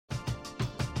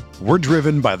We're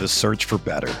driven by the search for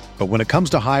better. But when it comes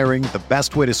to hiring, the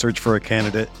best way to search for a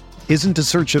candidate isn't to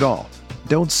search at all.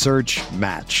 Don't search,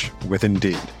 match with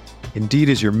Indeed. Indeed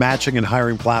is your matching and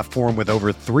hiring platform with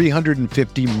over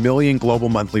 350 million global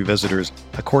monthly visitors,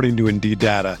 according to Indeed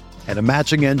data, and a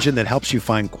matching engine that helps you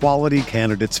find quality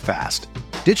candidates fast.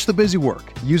 Ditch the busy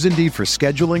work. Use Indeed for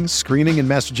scheduling, screening, and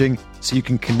messaging so you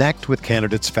can connect with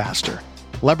candidates faster.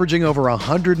 Leveraging over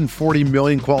 140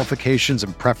 million qualifications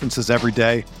and preferences every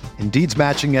day, Indeed's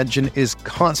matching engine is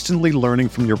constantly learning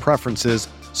from your preferences,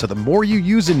 so the more you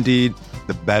use Indeed,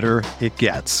 the better it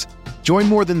gets. Join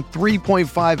more than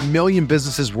 3.5 million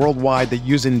businesses worldwide that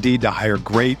use Indeed to hire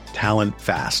great talent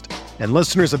fast. And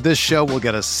listeners of this show will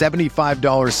get a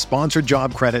 $75 sponsored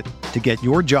job credit to get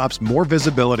your jobs more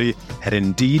visibility at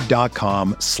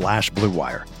Indeed.com/Blue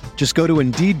Wire. Just go to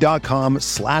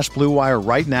Indeed.com/Blue Wire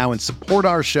right now and support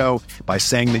our show by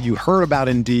saying that you heard about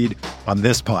Indeed on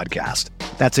this podcast.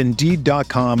 That's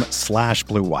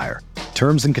Indeed.com/Blue Wire.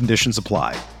 Terms and conditions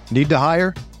apply. Need to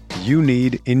hire? You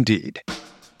need Indeed.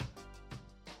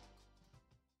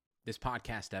 This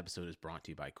podcast episode is brought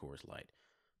to you by Coors Light.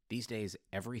 These days,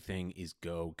 everything is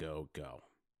go, go, go.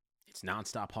 It's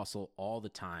nonstop hustle all the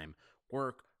time.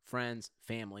 Work, friends,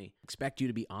 family, expect you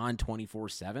to be on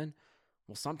 24/7.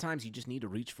 Well, sometimes you just need to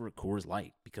reach for a Coors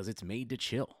Light because it's made to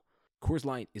chill. Coors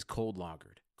Light is cold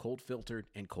lagered, cold filtered,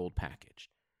 and cold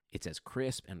packaged. It's as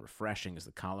crisp and refreshing as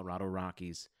the Colorado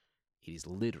Rockies. It is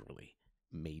literally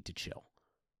made to chill.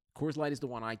 Coors Light is the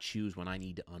one I choose when I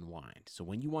need to unwind. So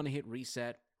when you want to hit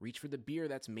reset, reach for the beer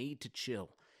that's made to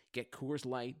chill. Get Coors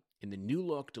Light in the new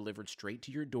look delivered straight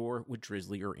to your door with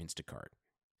Drizzly or Instacart.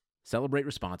 Celebrate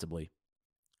responsibly.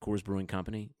 Coors Brewing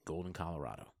Company, Golden,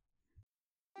 Colorado.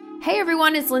 Hey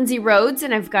everyone, it's Lindsay Rhodes,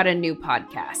 and I've got a new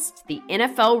podcast, The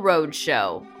NFL Road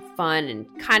Show. Fun and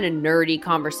kind of nerdy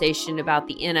conversation about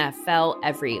the NFL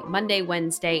every Monday,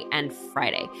 Wednesday, and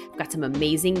Friday. I've got some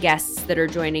amazing guests that are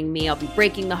joining me. I'll be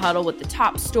breaking the huddle with the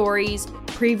top stories,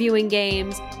 previewing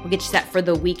games. We'll get you set for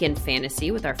the weekend fantasy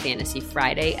with our Fantasy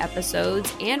Friday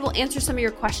episodes, and we'll answer some of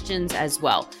your questions as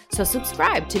well. So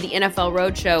subscribe to the NFL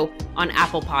Road Show on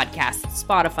Apple Podcasts,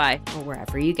 Spotify, or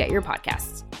wherever you get your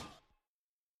podcasts.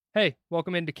 Hey,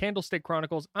 welcome into Candlestick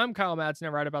Chronicles. I'm Kyle Madsen. I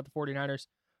write about the 49ers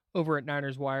over at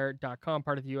NinersWire.com,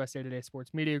 part of the USA Today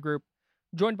Sports Media Group.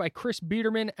 Joined by Chris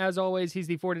Biederman. As always, he's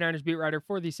the 49ers beat writer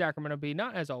for the Sacramento Bee.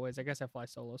 Not as always. I guess I fly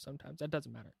solo sometimes. That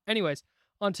doesn't matter. Anyways,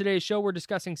 on today's show, we're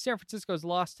discussing San Francisco's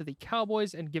loss to the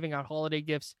Cowboys and giving out holiday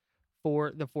gifts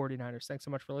for the 49ers. Thanks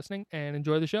so much for listening and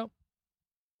enjoy the show.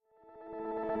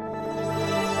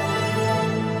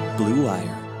 Blue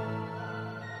Wire.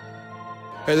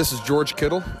 Hey, this is George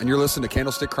Kittle, and you're listening to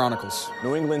Candlestick Chronicles.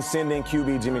 New England sending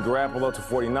QB Jimmy Garoppolo to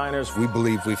 49ers. We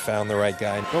believe we found the right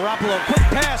guy. Garoppolo, quick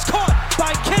pass, caught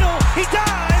by Kittle. He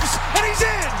dives, and he's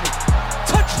in.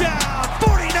 Touchdown,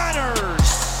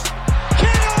 49ers.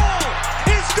 Kittle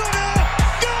is gonna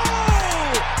go.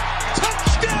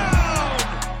 Touchdown.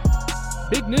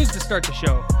 Big news to start the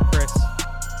show, Chris.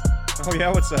 Oh,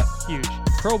 yeah? What's that? Huge.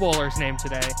 Pro Bowler's named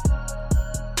today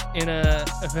in an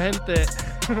event that...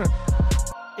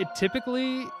 It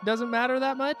typically doesn't matter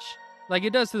that much. Like,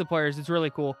 it does to the players. It's really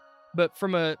cool. But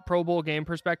from a Pro Bowl game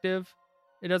perspective,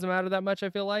 it doesn't matter that much, I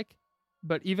feel like.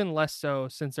 But even less so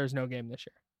since there's no game this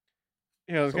year.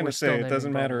 Yeah, I was going to say, it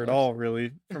doesn't matter at all,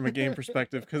 really, from a game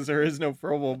perspective, because there is no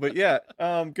Pro Bowl. But yeah,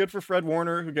 good for Fred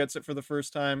Warner, who gets it for the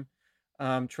first time.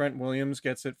 Trent Williams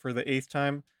gets it for the 8th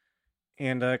time.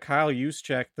 And Kyle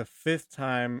Juszczyk, the 5th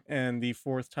time, and the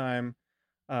 4th time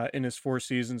in his 4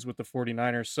 seasons with the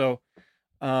 49ers. So...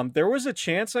 there was a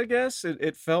chance, I guess.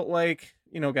 It felt like,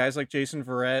 guys like Jason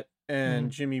Verrett and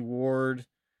Jimmy Ward,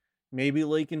 maybe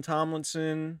Laken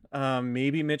Tomlinson,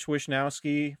 maybe Mitch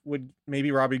Wishnowsky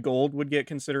maybe Robbie Gould would get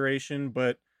consideration,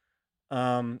 but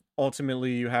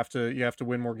ultimately you have to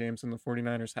win more games than the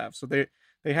 49ers have. So they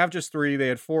have just 3. They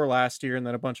had 4 last year and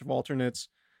then a bunch of alternates.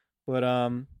 But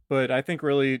I think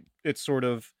really it's sort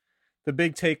of the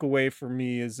big takeaway for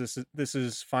me is this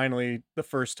is finally the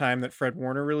first time that Fred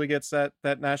Warner really gets that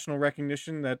national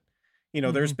recognition. That,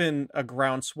 there's been a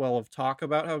groundswell of talk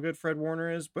about how good Fred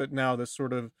Warner is, but now this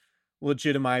sort of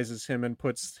legitimizes him and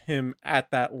puts him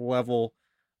at that level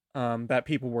that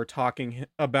people were talking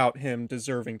about him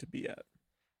deserving to be at.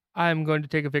 I'm going to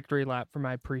take a victory lap for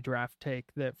my pre-draft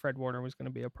take that Fred Warner was going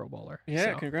to be a Pro Bowler.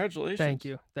 Yeah, so, congratulations.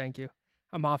 Thank you.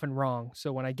 I'm often wrong,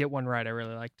 so when I get one right, I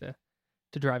really like to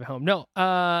drive it home. No,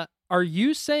 are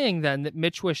you saying then that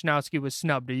Mitch Wishnowsky was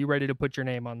snubbed? Are you ready to put your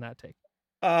name on that take?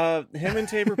 Him and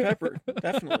Tabor Pepper,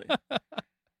 definitely.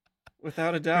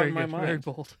 Without a doubt in my mind. Very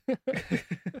bold.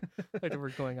 Like we're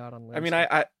going out on limbs. I mean,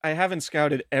 I haven't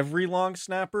scouted every long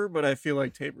snapper, but I feel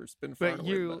like Tabor's been far away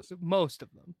the best. Most of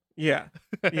them. Yeah.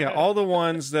 Yeah, all the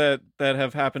ones that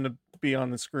have happened to be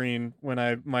on the screen when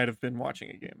I might have been watching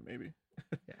a game, maybe.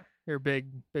 Yeah, you're a big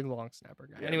long snapper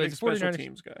guy. Yeah, anyways, special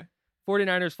teams guy.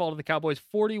 49ers fall to the Cowboys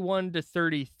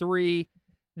 41-33.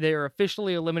 They are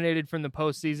officially eliminated from the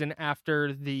postseason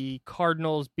after the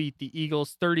Cardinals beat the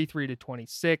Eagles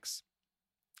 33-26.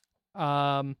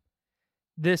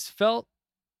 This felt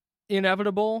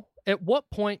inevitable. At what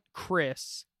point,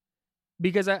 Chris,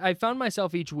 because I found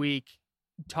myself each week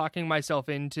talking myself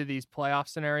into these playoff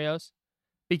scenarios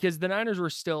because the Niners were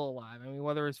still alive. I mean,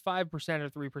 whether it's 5% or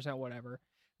 3%, whatever,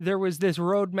 there was this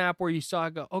roadmap where you saw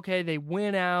go, okay, they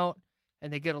win out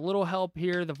and they get a little help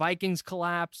here. The Vikings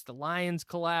collapse, the Lions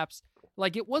collapse.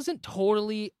 Like, it wasn't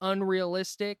totally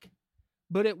unrealistic,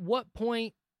 but at what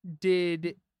point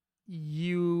did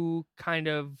you kind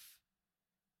of,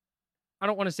 I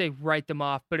don't want to say write them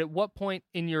off, but at what point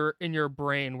in your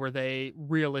brain were they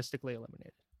realistically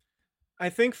eliminated? I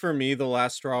think for me, the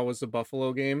last straw was the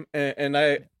Buffalo game. And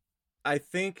I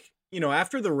think,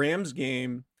 after the Rams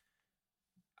game,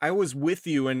 I was with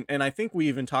you. And I think we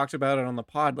even talked about it on the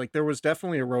pod. Like, there was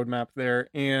definitely a roadmap there.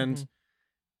 And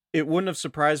it wouldn't have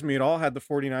surprised me at all had the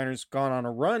 49ers gone on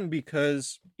a run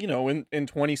because, in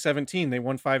 2017, they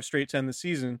won 5 straight to end the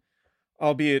season,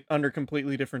 albeit under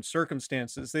completely different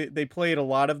circumstances. They played a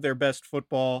lot of their best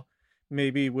football,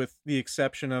 maybe with the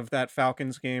exception of that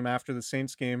Falcons game after the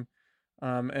Saints game.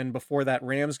 And before that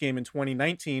Rams game in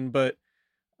 2019. But,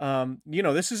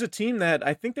 this is a team that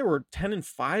I think they were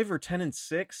 10-5 or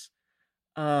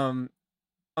 10-6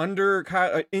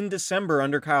 in December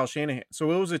under Kyle Shanahan.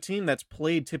 So it was a team that's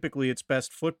played typically its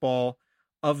best football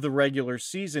of the regular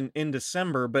season in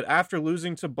December. But after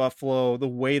losing to Buffalo, the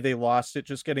way they lost it,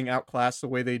 just getting outclassed the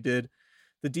way they did,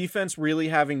 the defense really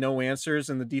having no answers,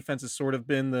 and the defense has sort of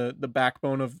been the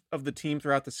backbone of the team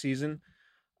throughout the season.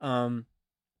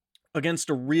 Against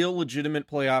a real legitimate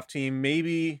playoff team,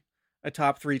 maybe a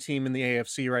top 3 team in the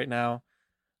AFC right now.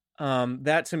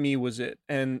 That to me was it.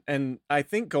 And I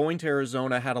think going to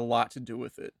Arizona had a lot to do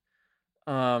with it.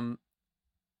 I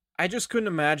just couldn't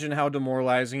imagine how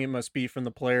demoralizing it must be from the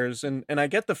players. And I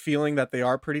get the feeling that they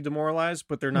are pretty demoralized,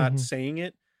 but they're not saying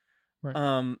it.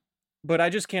 Right. But I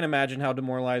just can't imagine how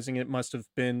demoralizing it must have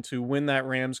been to win that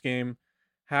Rams game,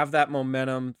 have that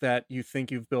momentum that you think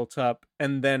you've built up,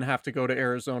 and then have to go to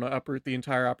Arizona, uproot the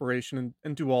entire operation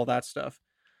and do all that stuff.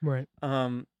 Right.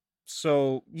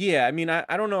 So yeah, I mean,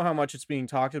 I don't know how much it's being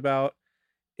talked about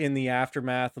in the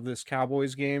aftermath of this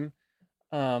Cowboys game.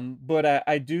 But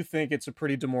I do think it's a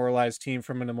pretty demoralized team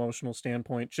from an emotional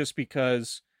standpoint, just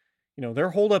because, they're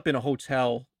holed up in a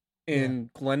hotel in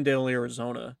Glendale,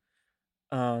 Arizona.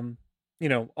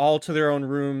 All to their own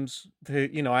rooms.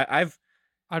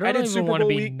 I don't even want to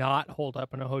be not holed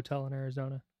up in a hotel in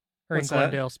Arizona or in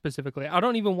Glendale specifically. I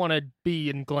don't even want to be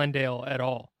in Glendale at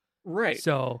all. Right.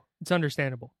 So it's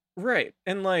understandable. Right.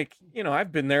 And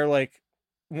I've been there. Like,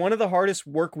 one of the hardest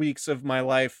work weeks of my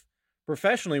life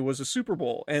professionally was a Super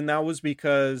Bowl. And that was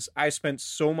because I spent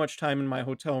so much time in my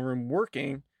hotel room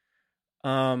working,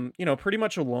 pretty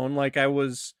much alone. Like,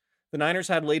 the Niners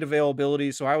had late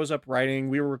availability, so I was up writing.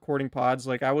 We were recording pods.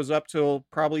 Like, I was up till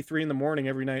probably 3 a.m.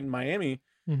 every night in Miami.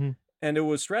 Mm-hmm. And it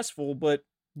was stressful, but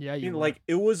it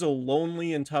was a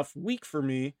lonely and tough week for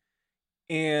me.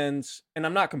 And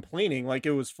I'm not complaining. Like,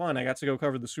 it was fun. I got to go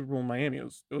cover the Super Bowl in Miami. It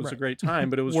was a great time,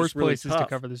 but it was worst just really places tough to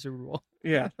cover the Super Bowl.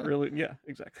 Yeah, really. Yeah,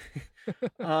 exactly.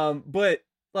 But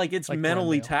it's like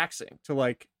mentally taxing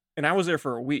to and I was there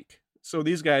for a week. So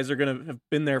these guys are going to have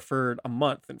been there for a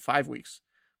month and 5 weeks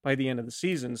by the end of the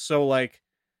season. So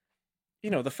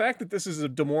the fact that this is a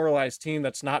demoralized team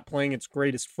that's not playing its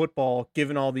greatest football,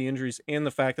 given all the injuries and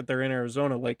the fact that they're in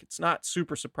Arizona, it's not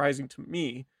super surprising to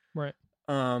me. Right.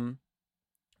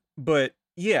 But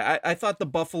yeah, I thought the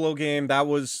Buffalo game, that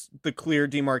was the clear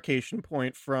demarcation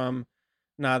point from,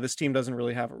 this team doesn't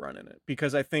really have a run in it,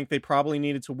 because I think they probably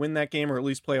needed to win that game or at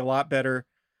least play a lot better.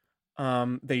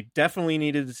 They definitely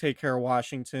needed to take care of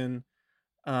Washington.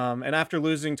 And after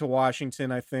losing to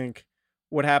Washington, I think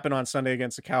what happened on Sunday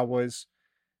against the Cowboys,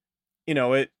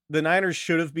 the Niners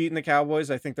should have beaten the Cowboys.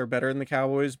 I think they're better than the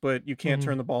Cowboys, but you can't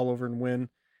turn the ball over and win.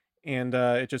 And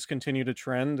it just continued to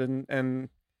trend. And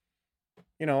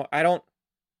we'll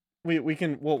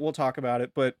talk about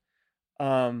it, but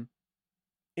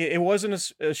it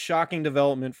wasn't a shocking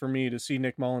development for me to see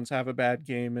Nick Mullins have a bad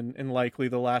game and likely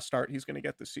the last start he's going to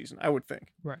get this season, I would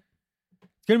think. Right.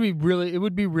 It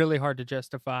would be really hard to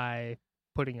justify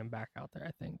putting him back out there,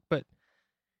 I think. But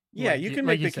yeah, you can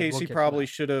make the case he probably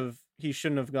should have he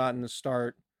shouldn't have gotten the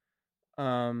start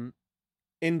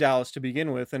in Dallas to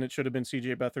begin with, and it should have been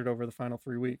CJ Beathard over the final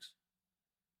 3 weeks.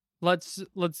 Let's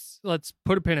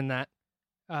put a pin in that.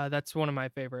 That's one of my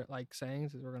favorite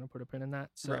sayings is we're going to put a pin in that.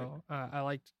 So right. I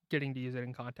liked getting to use it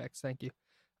in context. Thank you.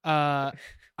 I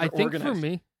think for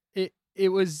me, it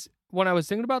was when I was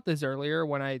thinking about this earlier,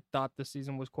 when I thought the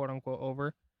season was quote unquote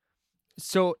over.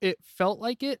 So it felt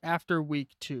like it after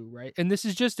week 2, right? And this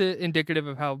is just indicative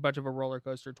of how much of a roller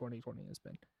coaster 2020 has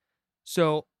been.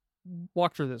 So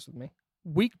walk through this with me.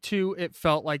 Week 2, it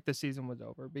felt like the season was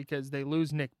over because they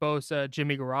lose Nick Bosa.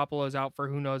 Jimmy Garoppolo's out for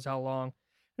who knows how long.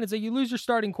 And it's like you lose your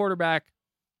starting quarterback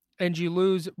and you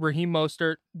lose Raheem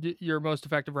Mostert, your most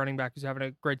effective running back who's having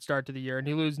a great start to the year, and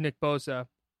you lose Nick Bosa.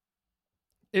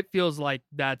 It feels like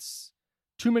that's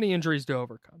too many injuries to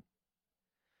overcome.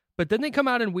 But then they come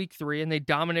out in week 3 and they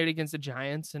dominate against the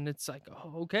Giants, and it's like,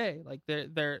 oh, okay, like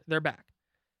they're back.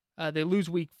 They lose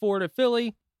week 4 to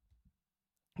Philly,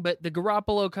 but the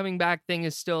Garoppolo coming back thing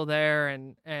is still there,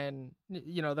 and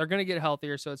they're going to get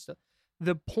healthier. So it's still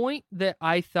the point that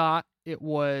I thought it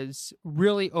was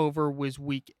really over was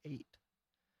week 8.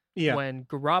 Yeah. When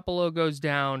Garoppolo goes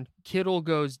down, Kittle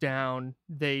goes down.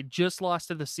 They just lost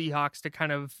to the Seahawks to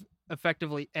kind of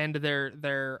effectively end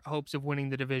their hopes of winning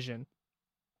the division.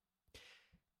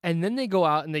 And then they go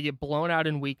out and they get blown out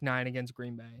in week 9 against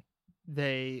Green Bay.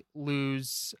 They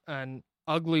lose an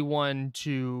ugly one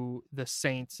to the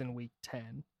Saints in week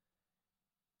 10.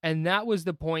 And that was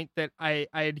the point that I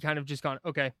had kind of just gone,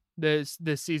 okay, this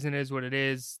season is what it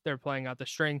is. They're playing out the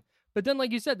string. But then,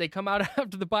 like you said, they come out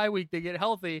after the bye week, they get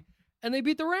healthy, and they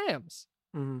beat the Rams.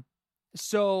 Mm-hmm.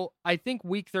 So I think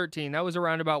week 13, that was a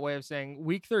roundabout way of saying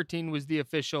week 13 was the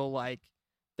official,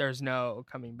 there's no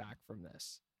coming back from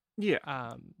this.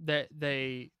 Yeah.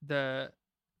 The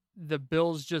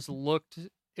Bills just looked,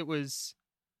 that was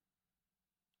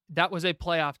a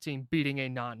playoff team beating a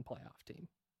non-playoff team.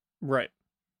 Right.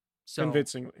 So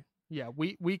convincingly. Yeah.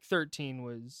 Week 13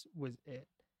 was it.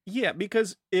 Yeah,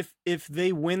 because if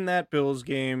they win that Bills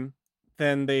game,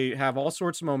 then they have all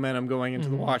sorts of momentum going into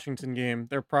the Washington game.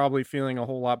 They're probably feeling a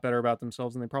whole lot better about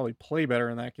themselves, and they probably play better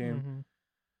in that game.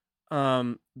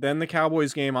 Mm-hmm. Then the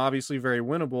Cowboys game, obviously very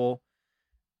winnable.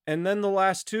 And then the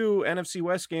last 2 NFC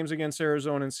West games against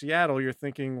Arizona and Seattle, you're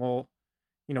thinking, well,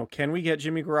 can we get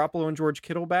Jimmy Garoppolo and George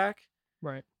Kittle back?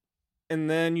 Right. And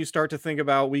then you start to think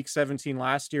about week 17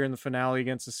 last year in the finale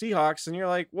against the Seahawks. And you're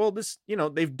like, well, this,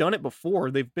 they've done it before.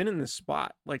 They've been in this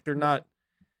spot. Like they're not,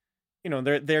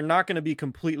 they're not going to be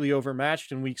completely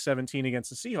overmatched in week 17 against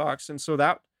the Seahawks. And so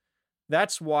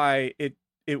that's why it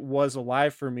was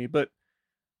alive for me. But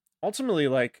ultimately,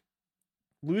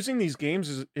 losing these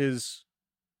games is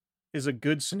a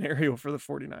good scenario for the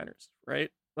 49ers, right?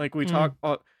 Like we talk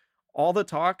all the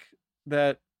talk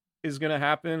that is going to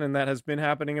happen and that has been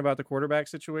happening about the quarterback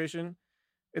situation,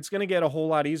 it's going to get a whole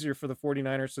lot easier for the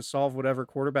 49ers to solve whatever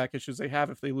quarterback issues they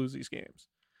have if they lose these games.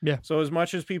 Yeah. So as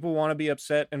much as people want to be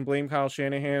upset and blame Kyle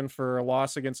Shanahan for a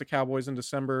loss against the Cowboys in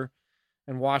December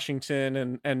and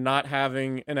Washington and not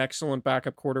having an excellent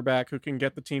backup quarterback who can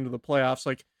get the team to the playoffs,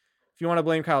 if you want to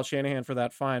blame Kyle Shanahan for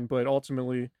that, fine. But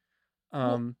ultimately,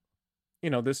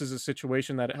 this is a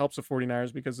situation that it helps the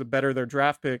 49ers because the better their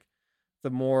draft pick, the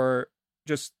more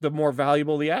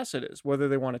valuable the asset is, whether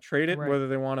they want to trade it, right, whether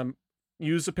they want to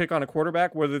use the pick on a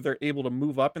quarterback, whether they're able to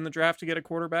move up in the draft to get a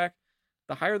quarterback.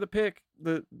 The higher the pick,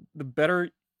 the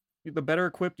better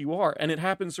equipped you are. And it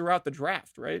happens throughout the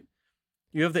draft, right?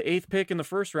 You have the 8th pick in the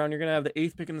first round, you're going to have the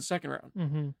 8th pick in the second round.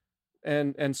 Mm-hmm.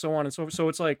 And so on and so forth. So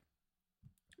it's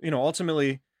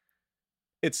ultimately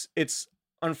it's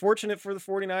unfortunate for the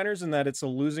 49ers in that it's a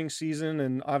losing season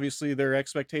and obviously their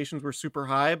expectations were super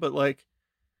high, but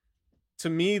to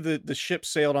me, the ship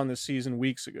sailed on this season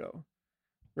weeks ago,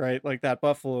 right? Like that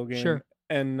Buffalo game. Sure.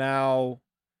 And now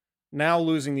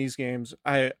losing these games,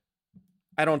 I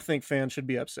don't think fans should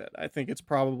be upset. I think it's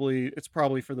probably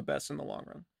for the best in the long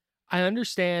run. I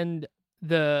understand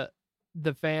the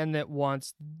fan that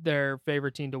wants their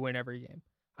favorite team to win every game.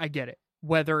 I get it.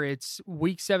 Whether it's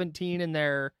week 17 and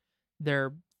they're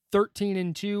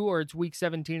 13-2 or it's week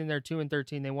 17 and they're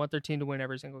 2-13, they want their team to win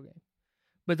every single game.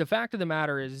 But the fact of the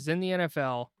matter is in the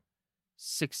NFL,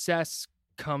 success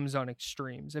comes on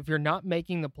extremes. If you're not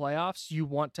making the playoffs, you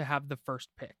want to have the first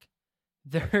pick.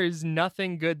 There is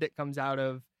nothing good that comes out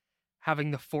of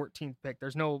having the 14th pick.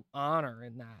 There's no honor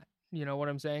in that. You know what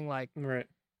I'm saying? Right.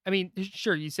 I mean,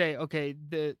 sure, you say, okay,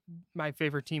 my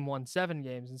favorite team won 7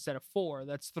 games instead of 4.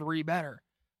 That's 3 better.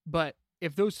 But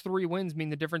if those 3 wins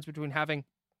mean the difference between having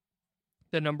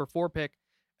the number 4 pick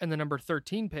and the number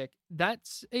 13 pick,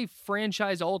 that's a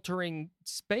franchise-altering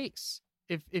space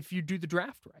if you do the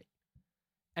draft right.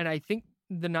 And I think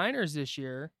the Niners this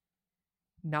year,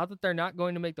 now that they're not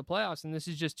going to make the playoffs, and this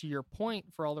is just to your point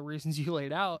for all the reasons you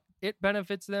laid out, it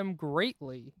benefits them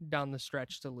greatly down the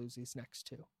stretch to lose these next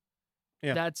two.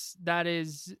 Yeah. That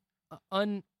is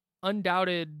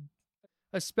undoubted,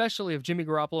 especially if Jimmy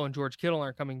Garoppolo and George Kittle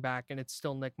aren't coming back and it's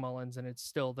still Nick Mullins and it's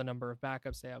still the number of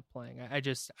backups they have playing.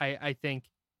 I think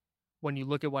when you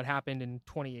look at what happened in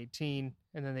 2018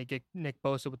 and then they get Nick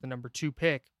Bosa with the number 2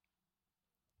 pick,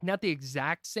 not the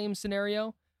exact same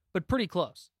scenario, but pretty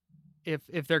close.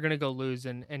 If they're going to go lose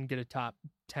and get a top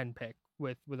 10 pick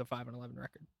with a 5-11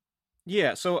 record.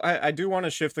 Yeah. So I do want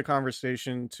to shift the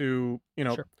conversation to,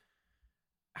 Sure.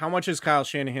 How much is Kyle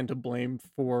Shanahan to blame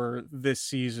for this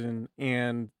season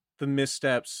and the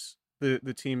missteps the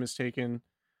team has taken?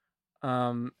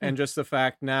 And just the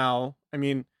fact now, I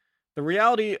mean, the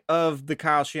reality of the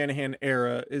Kyle Shanahan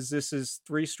era is this is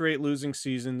 3 straight losing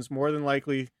seasons, more than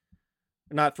likely,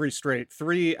 not 3 straight,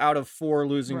 3 out of 4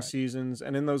 losing seasons.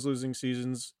 And in those losing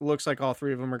seasons, it looks like all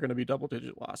 3 of them are going to be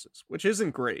double-digit losses, which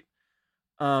isn't great.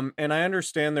 And I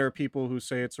understand there are people who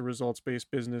say it's a results-based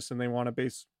business and they want to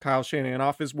base Kyle Shanahan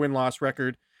off his win-loss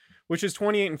record, which is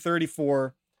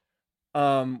 28-34,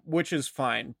 which is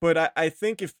fine. But I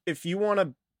think if you want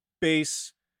to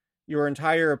base your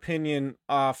entire opinion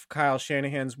off Kyle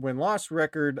Shanahan's win-loss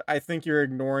record, I think you're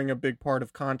ignoring a big part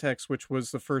of context, which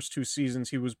was the first 2 seasons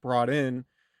he was brought in,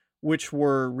 which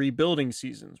were rebuilding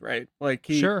seasons, right? Like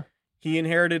he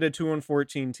inherited a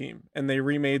 2-14 team and they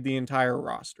remade the entire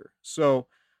roster. So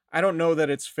I don't know that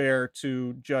it's fair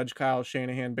to judge Kyle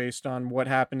Shanahan based on what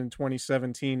happened in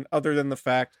 2017, other than the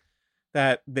fact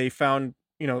that they found,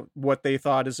 what they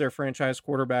thought is their franchise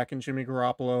quarterback in Jimmy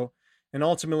Garoppolo. And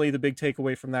ultimately, the big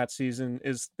takeaway from that season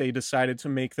is they decided to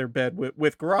make their bed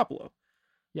with Garoppolo.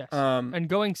 Yes. And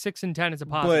going 6-10 is a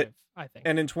positive, I think.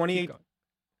 And in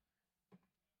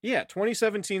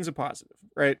 2017 is a positive,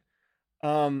 right?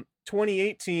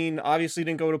 2018 obviously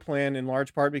didn't go to plan in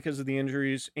large part because of the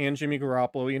injuries and Jimmy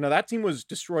Garoppolo. That team was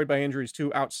destroyed by injuries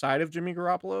too outside of Jimmy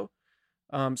Garoppolo,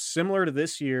 similar to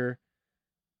this year.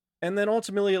 And then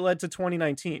ultimately it led to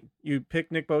 2019. You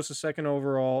picked Nick Bosa 2nd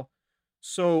overall.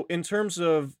 So in terms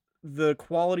of the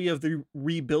quality of the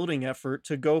rebuilding effort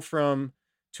to go from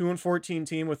 2-14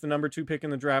 team with the number 2 pick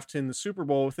in the draft to in the Super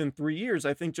Bowl within 3 years,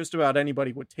 I think just about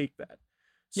anybody would take that.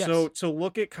 Yes. So to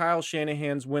look at Kyle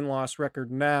Shanahan's win-loss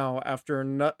record now after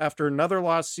another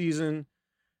lost season,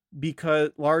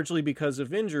 largely because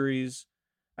of injuries,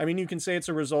 I mean, you can say it's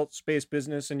a results-based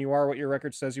business and you are what your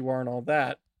record says you are and all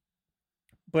that.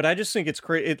 But I just think it's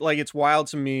it's wild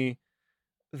to me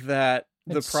that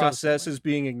the process is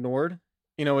being ignored.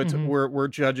 It's we're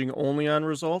judging only on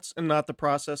results and not the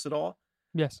process at all.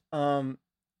 Yes.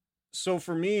 So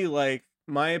for me,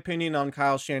 my opinion on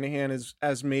Kyle Shanahan is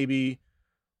as maybe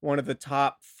one of the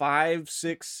top 5,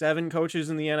 6, 7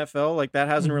 coaches in the NFL. That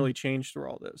hasn't really changed through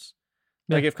all this.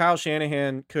 Yeah. If Kyle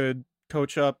Shanahan could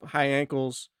coach up high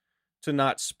ankles to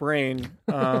not sprain,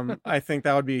 I think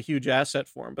that would be a huge asset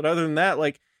for him. But other than that,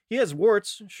 he has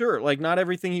warts, sure. Not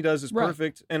everything he does is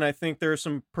perfect. And I think there are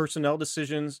some personnel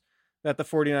decisions that the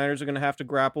 49ers are going to have to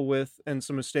grapple with and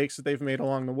some mistakes that they've made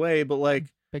along the way. But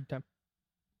big time.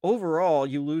 Overall,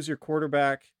 you lose your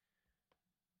quarterback,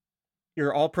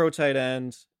 your all-pro tight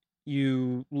end,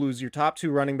 you lose your top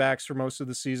 2 running backs for most of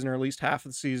the season, or at least half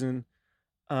of the season.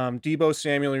 Deebo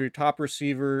Samuel, your top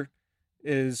receiver,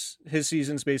 his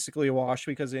season's basically a wash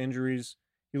because of injuries.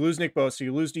 You lose Nick Bosa,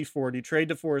 you lose Dee Ford, you trade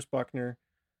DeForest Buckner.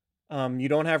 You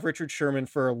don't have Richard Sherman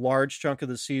for a large chunk of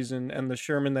the season, and the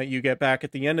Sherman that you get back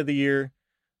at the end of the year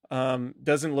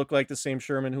doesn't look like the same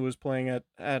Sherman who was playing at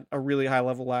a really high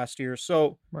level last year.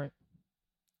 So,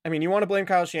 I mean, you want to blame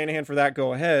Kyle Shanahan for that,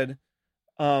 go ahead.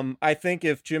 I think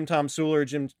if Jim Tom Sula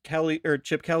or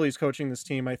Chip Kelly's coaching this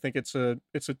team, I think it's a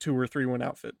 2 or 3 win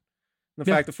outfit. The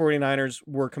fact the 49ers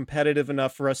were competitive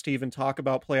enough for us to even talk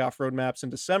about playoff roadmaps in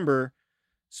December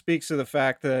speaks to the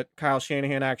fact that Kyle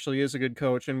Shanahan actually is a good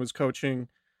coach and was coaching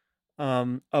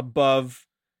above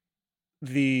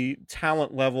the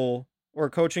talent level, or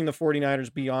coaching the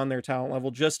 49ers beyond their talent level,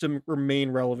 just to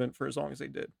remain relevant for as long as they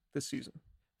did this season.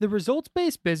 The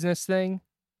results-based business thing,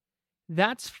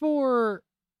 that's for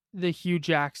the Hugh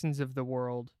Jacksons of the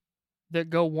world that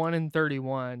go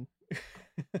 1-31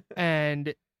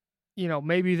 and,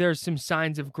 maybe there's some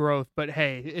signs of growth, but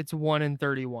hey, it's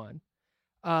 1-31.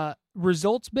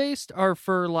 Results-based are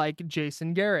for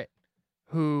Jason Garrett,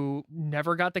 who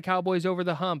never got the Cowboys over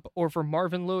the hump, or for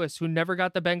Marvin Lewis, who never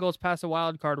got the Bengals past a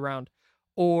wild card round,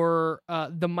 or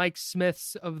the Mike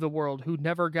Smiths of the world, who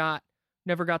never got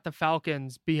the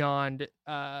Falcons beyond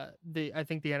the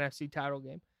NFC title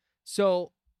game.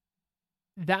 So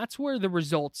that's where the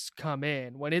results come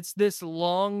in, when it's this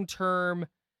long-term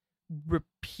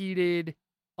repeated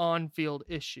on-field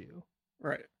issue.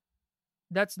 Right.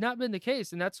 That's not been the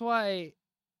case, and that's why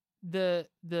the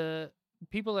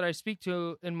people that I speak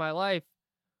to in my life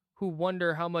who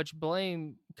wonder how much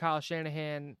blame Kyle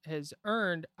Shanahan has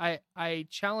earned, I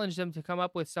challenge them to come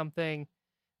up with something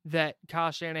that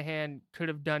Kyle Shanahan could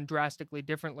have done drastically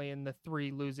differently in the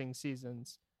 3 losing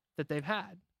seasons that they've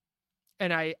had.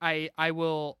 And I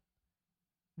will,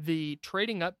 the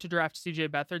trading up to draft CJ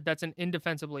Beathard, that's an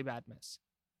indefensibly bad miss.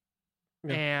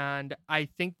 Yeah. And I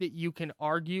think that you can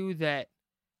argue that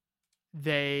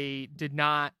they did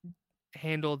not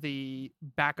handle the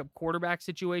backup quarterback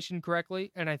situation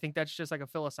correctly. And I think that's just like a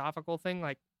philosophical thing.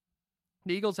 Like,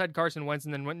 the Eagles had Carson Wentz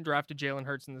and then went and drafted Jalen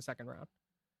Hurts in the 2nd round.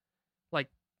 Like,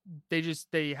 they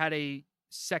had a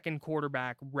second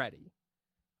quarterback ready.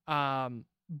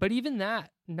 But even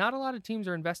that, not a lot of teams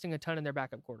are investing a ton in their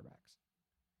backup quarterbacks.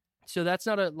 So that's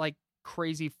not a like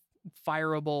crazy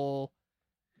fireable,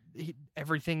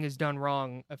 everything is done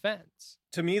wrong offense.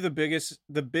 To me, the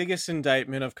biggest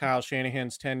indictment of Kyle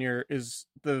Shanahan's tenure is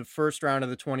the first round of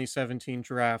the 2017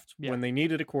 draft when they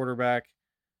needed a quarterback.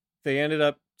 They ended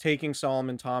up taking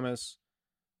Solomon Thomas,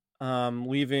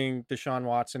 leaving Deshaun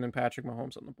Watson and Patrick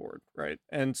Mahomes on the board, right?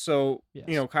 And so,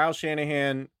 Kyle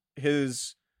Shanahan,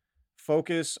 his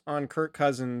focus on Kirk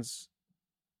Cousins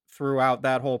throughout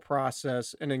that whole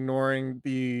process and ignoring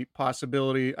the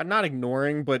possibility, not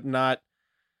ignoring, but not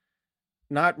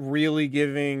really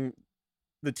giving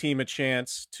the team a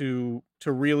chance to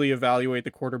really evaluate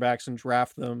the quarterbacks and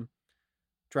draft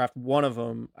one of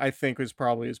them, I think was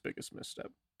probably his biggest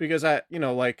misstep. Because I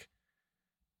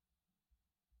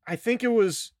think it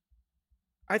was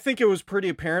pretty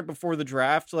apparent before the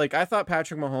draft. Like, I thought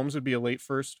Patrick Mahomes would be a late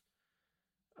first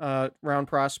round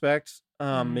prospect,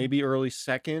 maybe early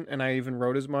second, and I even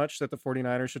wrote as much, that the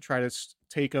 49ers should try to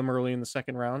take him early in the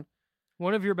 2nd round.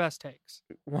 One of your best takes.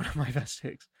 One of my best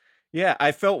takes. Yeah,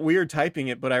 I felt weird typing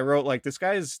it, but I wrote like, this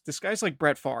guy's like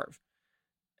Brett Favre.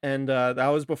 And that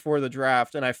was before the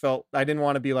draft, and I felt I didn't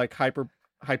want to be like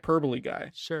hyperbole guy.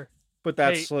 Sure. But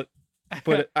that's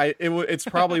it's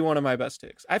probably one of my best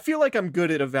takes. I feel like I'm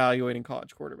good at evaluating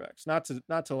college quarterbacks. Not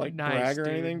to like brag or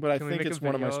anything, but I think it's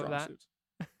one of my strong suits.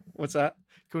 What's that?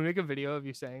 Can we make a video of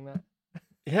you saying that?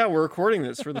 Yeah, we're recording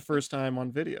this for the first time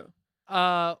on video.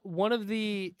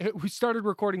 We started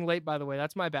recording late, by the way.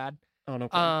 That's my bad. Oh, no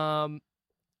problem.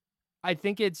 I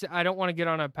think I don't want to get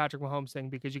on a Patrick Mahomes thing,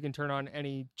 because you can turn on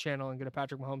any channel and get a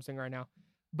Patrick Mahomes thing right now.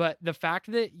 But the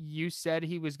fact that you said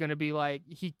he was going to be like,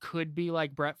 he could be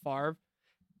like Brett Favre,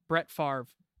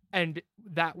 and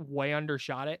that way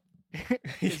undershot it.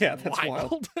 Yeah, that's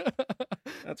wild.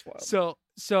 That's wild.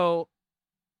 So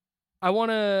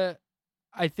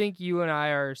I think you and I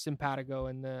are simpatico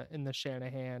in the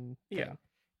Shanahan thing. Yeah.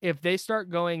 If they start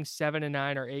going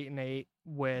 7-9 or 8-8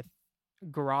 with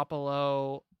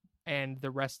Garoppolo and the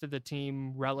rest of the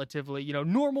team relatively,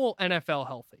 normal NFL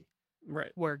healthy,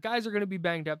 right, where guys are going to be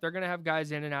banged up, they're going to have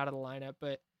guys in and out of the lineup.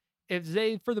 But if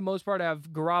they, for the most part,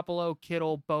 have Garoppolo,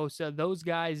 Kittle, Bosa, those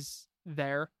guys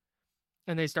there,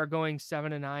 and they start going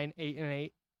 7-9,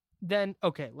 8-8, then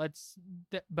okay,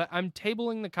 but I'm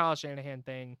tabling the Kyle Shanahan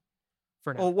thing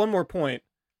for now. Oh, one more point,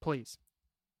 please.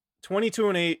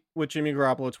 22-8 with Jimmy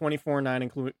Garoppolo,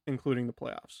 24-9 including the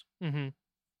playoffs. Mm-hmm.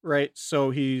 Right, so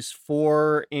he's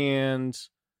 4 and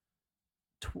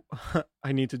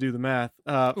I need to do the math.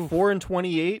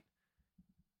 4-28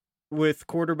 with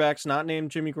quarterbacks not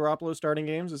named Jimmy Garoppolo starting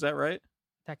games. Is that right?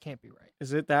 That can't be right.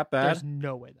 Is it that bad? There's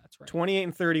no way that's right.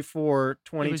 28-34,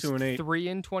 22-8. 3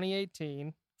 in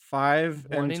 2018. 5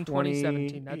 1 and in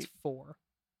 2017. That's 4,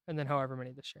 and then however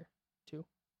many this year. 2,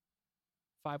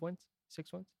 5 wins,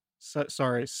 6 wins.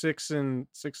 6 and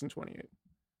 28.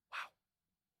 Wow.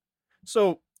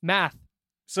 So math.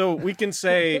 So we can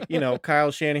say,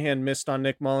 Kyle Shanahan missed on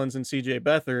Nick Mullins and CJ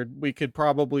Beathard. We could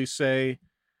probably say,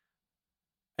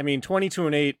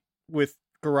 22-8 with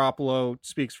Garoppolo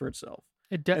speaks for itself.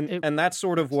 And that's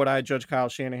sort of what I judge Kyle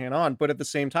Shanahan on. But at the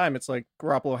same time, it's like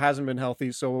Garoppolo hasn't been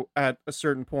healthy. So at a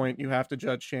certain point, you have to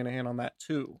judge Shanahan on that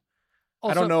too.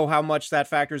 Also, I don't know how much that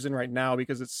factors in right now,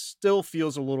 because it still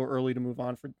feels a little early to move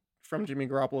on from Jimmy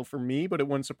Garoppolo for me, but it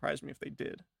wouldn't surprise me if they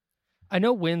did. I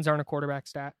know wins aren't a quarterback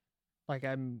stat. Like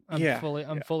I'm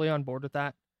fully on board with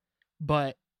that.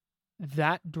 But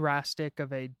that drastic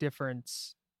of a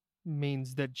difference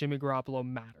means that Jimmy Garoppolo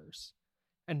matters.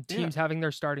 And teams having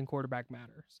their starting quarterback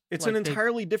matters. It's an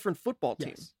entirely different football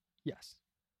team. Yes.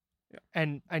 Yeah.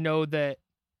 And I know that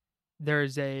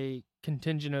there's a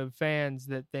contingent of fans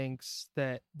that thinks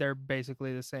that they're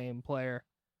basically the same player.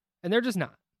 And they're just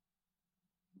not.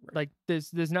 Like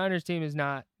this Niners team is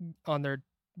not on their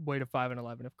way to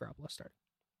 5-11 if Garoppolo's starting.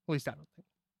 At least I don't think.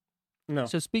 No.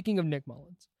 So speaking of Nick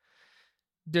Mullins,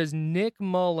 does Nick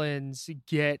Mullins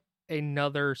get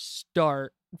another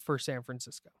start for San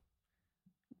Francisco?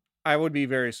 I would be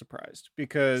very surprised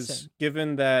because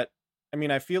given that, I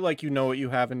mean, I feel like you know what you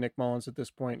have in Nick Mullins at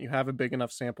this point. You have a big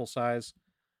enough sample size.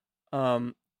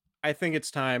 I think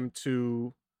it's time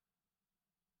to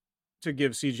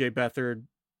give CJ Beathard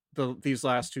these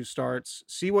last two starts,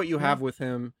 see what you have with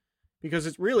him, because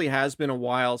it really has been a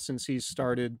while since he's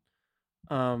started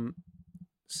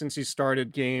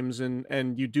games,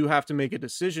 and you do have to make a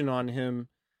decision on him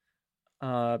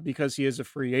because he is a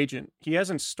free agent. He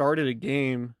hasn't started a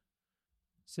game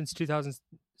since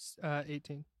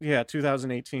 2018. Yeah,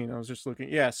 2018. I was just looking.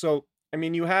 Yeah, so I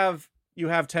mean, you have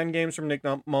 10 games from Nick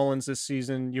Mullins this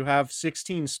season. You have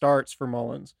 16 starts for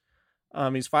Mullins.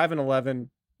 He's 5-11.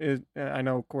 I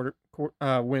know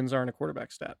wins aren't a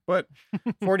quarterback stat, but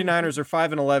 49ers are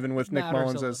 5-11 with Nick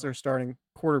Mullins as their starting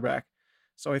quarterback.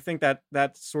 So I think that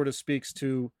sort of speaks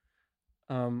to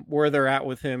where they're at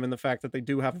with him and the fact that they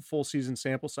do have a full season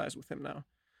sample size with him now.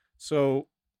 So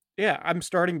yeah, I'm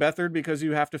starting Beathard because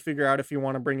you have to figure out if you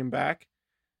want to bring him back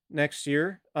next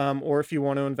year, or if you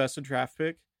want to invest a draft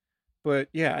pick. But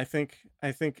yeah, I think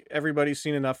everybody's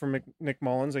seen enough from Nick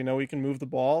Mullins. They know he can move the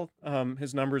ball.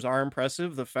 His numbers are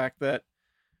impressive. The fact that,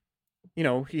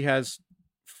 he has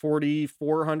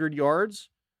 4,400 yards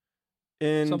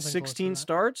in something 16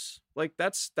 starts, like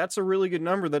that's a really good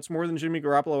number. That's more than Jimmy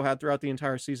Garoppolo had throughout the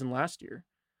entire season last year.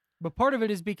 But part of it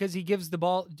is because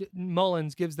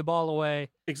Mullins gives the ball away.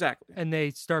 Exactly. And they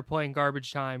start playing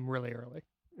garbage time really early.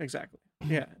 Exactly.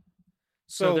 Yeah.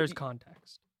 So there's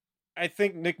context. I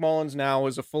think Nick Mullins now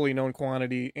is a fully known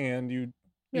quantity, and you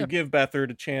give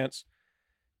Beathard a chance,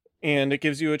 and it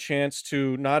gives you a chance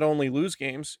to not only lose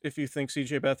games if you think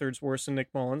CJ Beathard's worse than Nick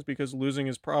Mullins, because losing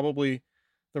is probably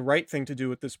the right thing to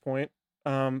do at this point,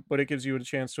 but it gives you a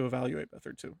chance to evaluate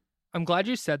Beathard too. I'm glad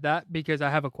you said that because I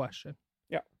have a question.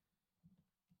 Yeah.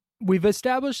 We've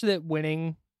established that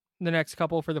winning the next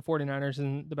couple for the 49ers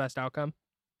isn't the best outcome.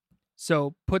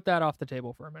 So put that off the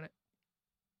table for a minute.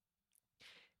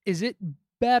 Is it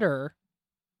better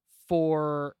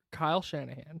for Kyle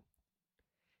Shanahan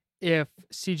if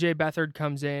CJ Beathard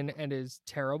comes in and is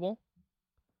terrible,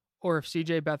 or if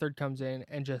CJ Beathard comes in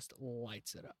and just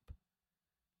lights it up?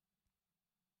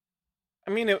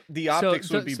 I mean, the optics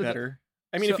would be better.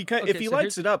 If he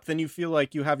lights it up, then you feel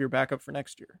like you have your backup for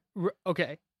next year.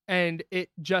 Okay. And it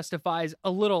justifies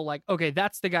a little like, okay,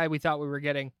 that's the guy we thought we were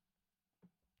getting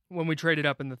when we traded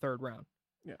up in the third round.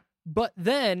 Yeah. But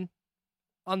then,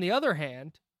 on the other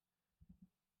hand,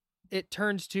 it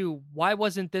turns to, why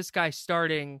wasn't this guy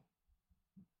starting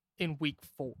in week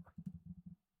 4?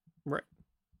 Right.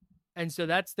 And so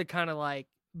that's the kind of like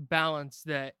balance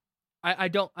that I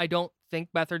don't think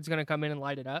Beathard's going to come in and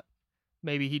light it up.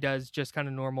 Maybe he does just kind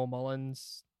of normal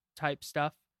Mullins type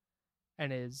stuff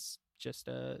and is just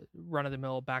a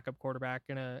run-of-the-mill backup quarterback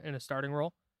in a starting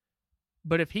role.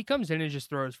 But if he comes in and just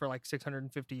throws for like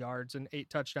 650 yards and 8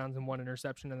 touchdowns and 1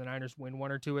 interception, and the Niners win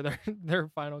 1 or 2 of their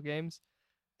final games,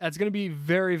 that's going to be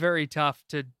very, very tough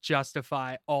to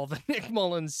justify all the Nick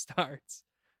Mullins starts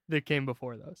that came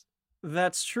before those.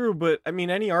 That's true, but I mean,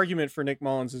 any argument for Nick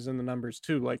Mullins is in the numbers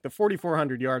too. Like the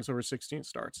 4,400 yards over 16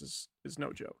 starts is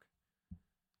no joke.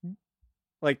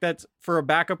 Like that's for a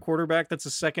backup quarterback, that's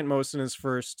the second most in his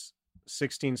first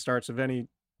 16 starts of any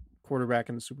quarterback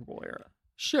in the Super Bowl era.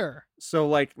 Sure. So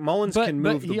like Mullins can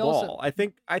move the ball. I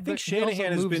think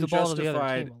Shanahan has been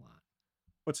justified.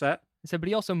 What's that? I said, but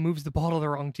he also moves the ball to the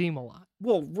wrong team a lot.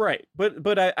 Well, right.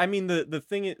 But I mean the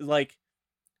thing is, like,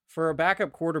 for a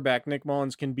backup quarterback, Nick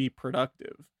Mullins can be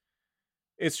productive.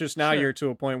 It's just now you're to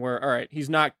a point where, all right, he's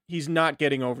not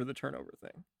getting over the turnover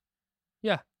thing.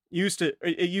 Yeah.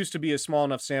 It used to be a small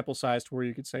enough sample size to where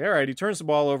you could say, all right, he turns the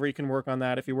ball over, he can work on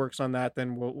that. If he works on that,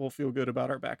 then we'll feel good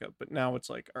about our backup. But now it's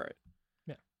like, all right,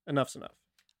 enough's enough.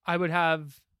 I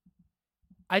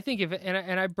think if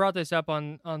and I brought this up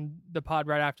on the pod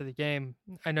right after the game.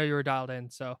 I know you were dialed in,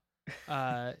 so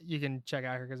you can check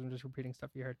out here because I'm just repeating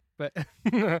stuff you heard.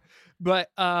 But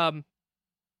I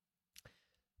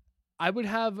would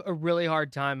have a really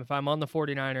hard time if I'm on the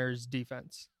 49ers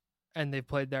defense and they've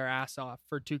played their ass off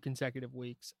for 2 consecutive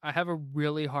weeks. I have a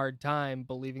really hard time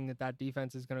believing that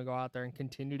defense is going to go out there and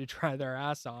continue to try their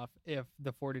ass off if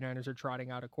the 49ers are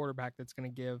trotting out a quarterback that's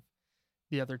going to give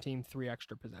the other team 3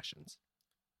 extra possessions.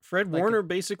 Fred Warner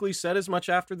basically said as much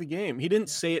after the game. He didn't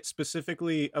say it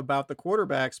specifically about the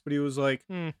quarterbacks, but he was like,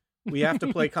 we have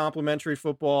to play complementary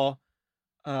football.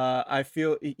 I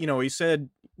feel, he said,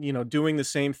 doing the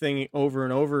same thing over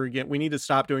and over again. We need to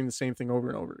stop doing the same thing over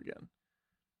and over again.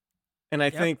 And I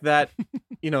think that,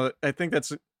 I think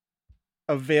that's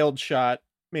a veiled shot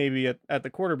maybe at the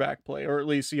quarterback play, or at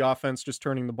least the offense just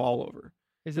turning the ball over.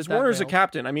 Because Warner's a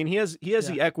captain. I mean, he has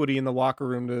the equity in the locker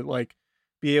room to like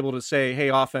be able to say, hey,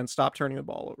 offense, stop turning the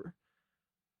ball over.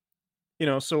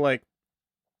 So like,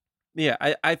 yeah,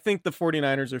 I think the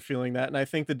 49ers are feeling that, and I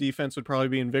think the defense would probably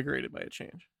be invigorated by a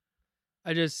change.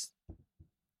 I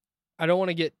don't want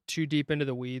to get too deep into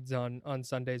the weeds on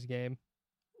Sunday's game,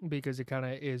 because it kind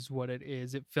of is what it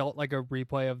is. It felt like a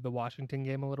replay of the Washington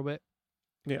game a little bit.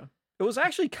 Yeah. It was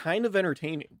actually kind of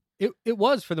entertaining. It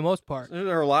was for the most part. There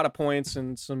were a lot of points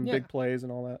and some big plays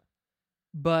and all that.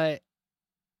 But,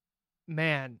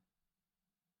 man,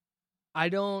 I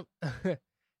don't...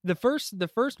 The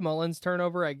first Mullins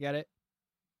turnover, I get it.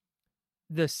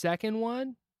 The second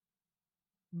one,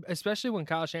 especially when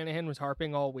Kyle Shanahan was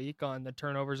harping all week on the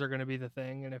turnovers are going to be the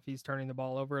thing, and if he's turning the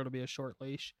ball over, it'll be a short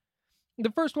leash.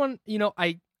 The first one,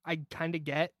 I kind of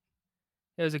get.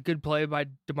 It was a good play by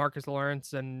DeMarcus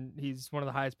Lawrence, and he's one of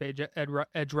the highest paid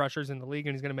edge rushers in the league,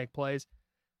 and he's going to make plays.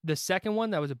 The second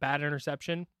one, that was a bad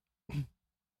interception.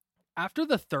 After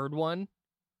the third one,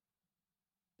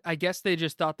 I guess they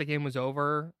just thought the game was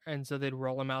over, and so they'd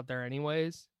roll him out there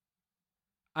anyways.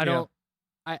 I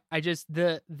just,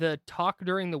 the talk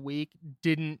during the week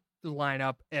didn't line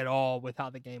up at all with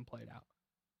how the game played out.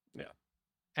 Yeah.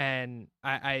 And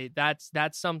that's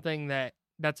something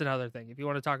that's another thing. If you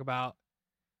want to talk about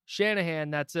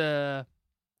Shanahan, that's a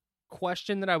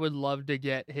question that I would love to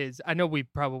get I know we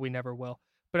probably never will,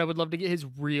 but I would love to get his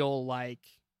real, like,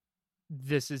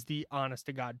 this is the honest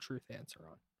to God truth answer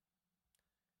on.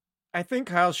 I think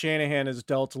Kyle Shanahan is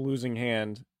dealt a losing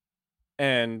hand,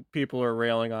 and people are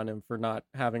railing on him for not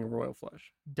having a royal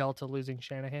flush. Delta losing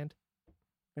Shanahan.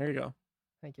 There you go.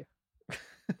 Thank you.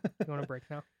 You want a break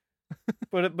now?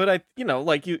 But I,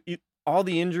 like you all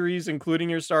the injuries, including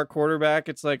your star quarterback,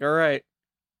 it's like, all right,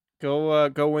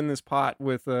 go win this pot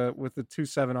with the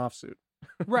 2-7 offsuit.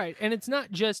 Right, and it's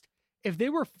not just if they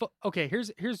were okay.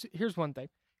 Here's one thing: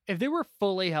 if they were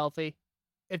fully healthy,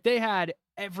 if they had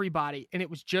everybody and it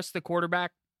was just the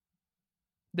quarterback,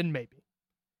 then maybe.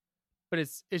 But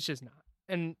it's just not.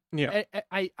 And yeah,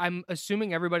 I'm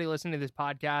assuming everybody listening to this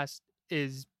podcast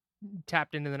is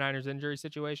tapped into the Niners injury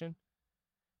situation,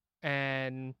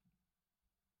 and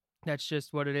that's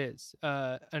just what it is.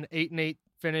 An 8-8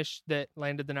 finish that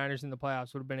landed the Niners in the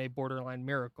playoffs would have been a borderline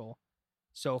miracle.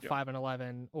 So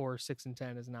 5-11 or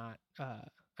 6-10 is not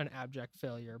an abject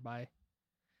failure by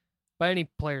any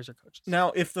players or coaches.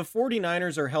 Now, if the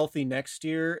 49ers are healthy next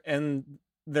year and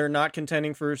they're not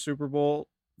contending for a Super Bowl,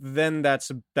 then that's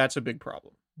a big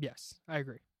problem. Yes, I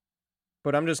agree.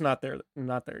 But I'm just not there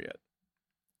yet.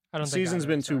 I don't the think season's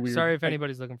been too weird. Sorry if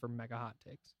anybody's looking for mega hot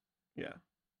takes. Yeah.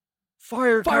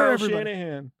 Fire Kyle everybody.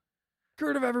 Shanahan. Get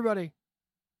rid of everybody.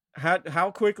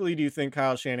 How quickly do you think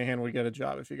Kyle Shanahan would get a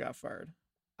job if he got fired?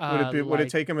 Would it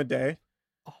take him a day?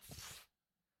 Oh,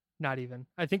 not even.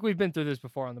 I think we've been through this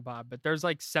before on the pod, but there's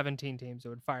like 17 teams that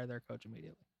would fire their coach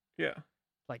immediately. Yeah.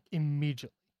 Like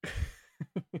immediately.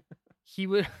 He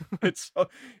would.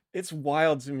 It's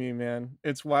wild to me, man.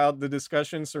 It's wild. The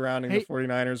discussion surrounding the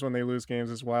 49ers when they lose games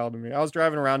is wild to me. I was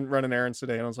driving around running errands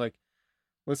today, and I was like,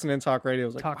 listening to talk radio. I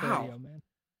was like, talk wow. radio, man.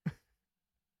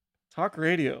 Talk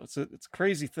radio. It's a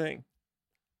crazy thing.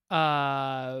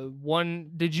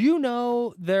 Did you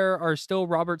know there are still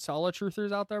Robert Saleh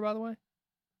truthers out there, by the way?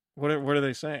 What are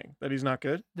they saying? That he's not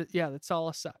good? That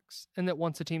Saleh sucks. And that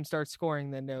once a team starts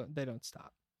scoring, then they don't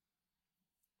stop.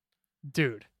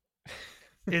 Dude.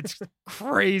 It's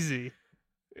crazy.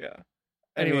 Yeah.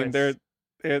 Anyways. I mean, they're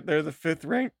the 5th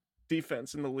ranked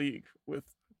defense in the league with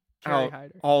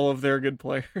all of their good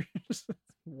players.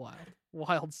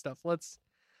 Wild stuff. Let's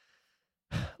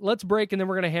break, and then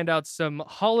we're going to hand out some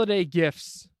holiday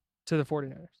gifts to the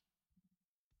 49ers.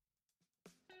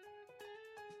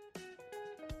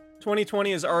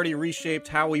 2020 has already reshaped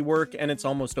how we work, and it's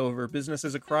almost over.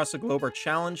 Businesses across the globe are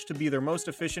challenged to be their most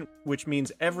efficient, which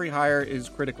means every hire is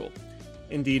critical.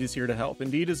 Indeed is here to help.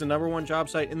 Indeed is the #1 job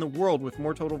site in the world with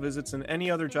more total visits than any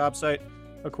other job site,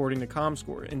 according to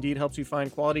ComScore. Indeed helps you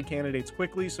find quality candidates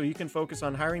quickly so you can focus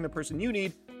on hiring the person you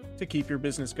need to keep your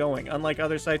business going. Unlike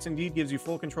other sites, Indeed gives you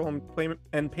full control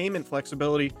and payment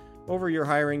flexibility over your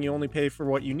hiring. You only pay for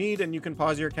what you need, and you can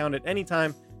pause your account at any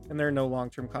time, and there are no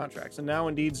long-term contracts. And now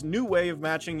Indeed's new way of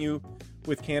matching you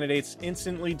with candidates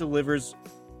instantly delivers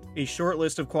a short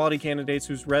list of quality candidates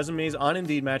whose resumes on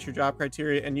Indeed match your job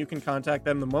criteria, and you can contact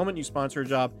them the moment you sponsor a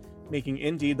job, making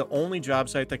Indeed the only job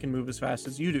site that can move as fast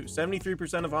as you do.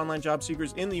 73% of online job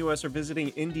seekers in the U.S. are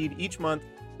visiting Indeed each month,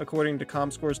 according to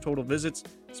ComScore's total visits,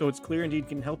 so it's clear Indeed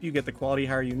can help you get the quality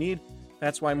hire you need.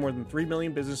 That's why more than 3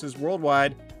 million businesses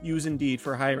worldwide use Indeed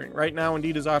for hiring. Right now,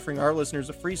 Indeed is offering our listeners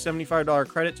a free $75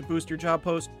 credit to boost your job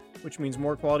post, which means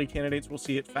more quality candidates will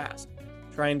see it fast.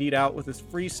 Try Indeed out with this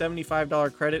free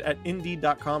 $75 credit at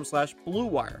Indeed.com/Blue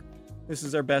Wire. This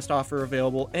is our best offer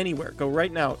available anywhere. Go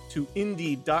right now to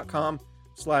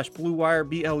Indeed.com/Blue Wire,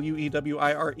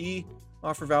 BLUEWIRE.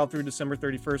 Offer valid through December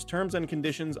 31st. Terms and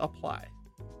conditions apply.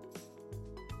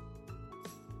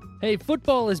 Hey,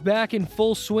 football is back in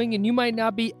full swing, and you might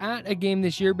not be at a game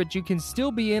this year, but you can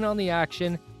still be in on the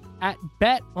action at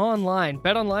BetOnline.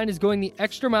 BetOnline is going the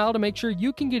extra mile to make sure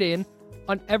you can get in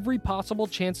on every possible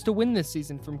chance to win this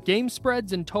season. From game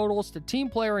spreads and totals to team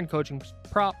player and coaching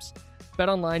props,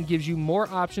 BetOnline gives you more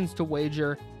options to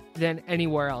wager than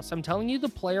anywhere else. I'm telling you, the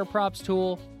player props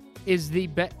tool is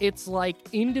it's like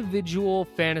individual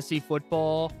fantasy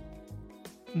football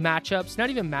matchups, not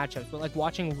even matchups, but like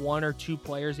watching one or two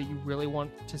players that you really want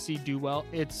to see do well.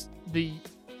 It's the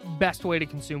best way to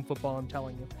consume football, I'm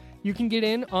telling you. You can get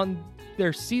in on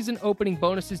their season opening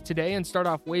bonuses today and start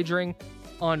off wagering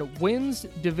on wins,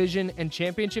 division, and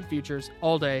championship futures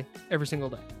all day, every single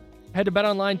day. Head to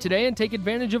BetOnline today and take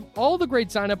advantage of all the great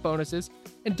sign-up bonuses.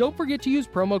 And don't forget to use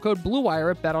promo code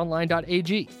BlueWire at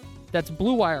betonline.ag. That's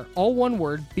Blue Wire, all one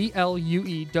word,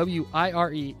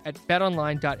 BLUEWIRE at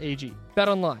betonline.ag.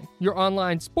 BetOnline, your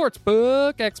online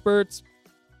sportsbook experts.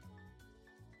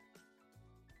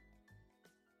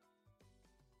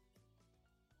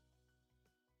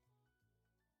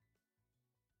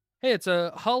 Hey, it's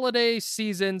a holiday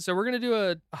season, so we're going to do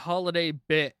a holiday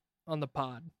bit on the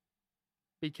pod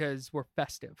because we're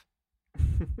festive.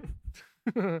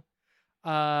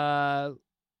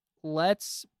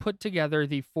 Let's put together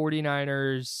the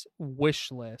 49ers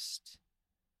wish list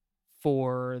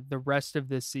for the rest of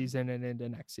this season and into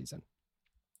next season.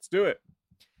 Let's do it.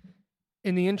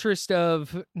 In the interest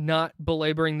of not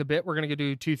belaboring the bit, we're going to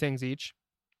do two things each.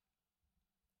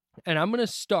 And I'm going to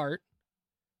start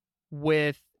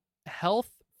with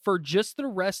health for just the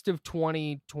rest of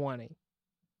 2020.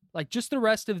 Like just the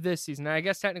rest of this season. I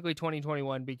guess technically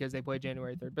 2021 because they played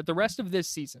January 3rd, but the rest of this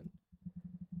season.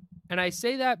 And I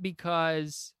say that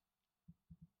because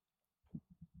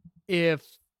if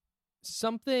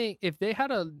they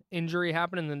had an injury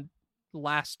happen in the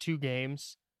last two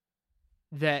games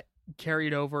that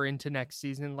carried over into next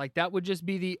season, like that would just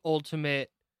be the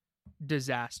ultimate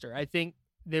disaster. I think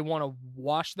they want to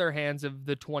wash their hands of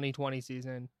the 2020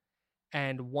 season.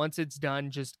 And once it's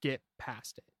done, just get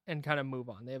past it and kind of move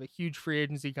on. They have a huge free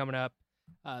agency coming up.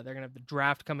 They're going to have the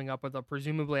draft coming up where they'll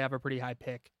presumably have a pretty high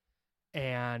pick.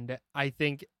 And I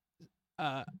think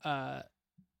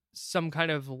some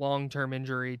kind of long-term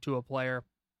injury to a player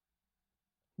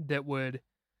that would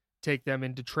take them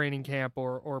into training camp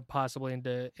or possibly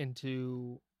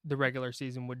into the regular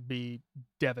season would be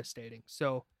devastating.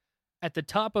 So at the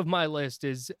top of my list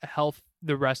is health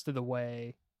the rest of the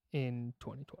way in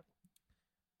 2020.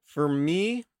 For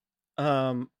me,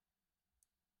 I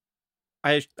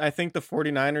think the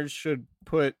 49ers should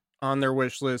put on their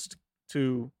wish list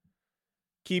to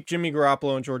keep Jimmy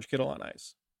Garoppolo and George Kittle on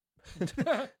ice.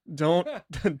 Don't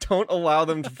allow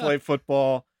them to play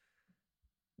football.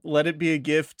 Let it be a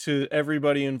gift to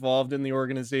everybody involved in the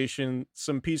organization,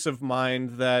 some peace of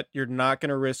mind that you're not going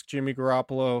to risk Jimmy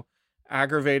Garoppolo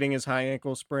aggravating his high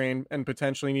ankle sprain and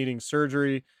potentially needing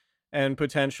surgery and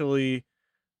potentially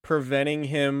preventing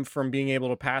him from being able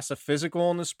to pass a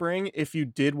physical in the spring. If you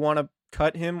did want to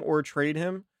cut him or trade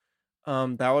him,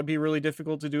 that would be really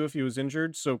difficult to do if he was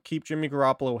injured. So keep Jimmy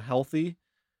Garoppolo healthy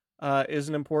is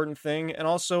an important thing. And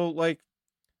also, like,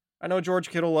 I know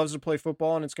George Kittle loves to play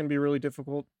football and it's going to be really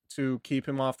difficult to keep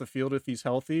him off the field if he's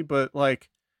healthy, but like,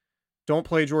 don't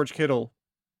play George Kittle.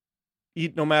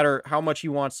 No matter how much he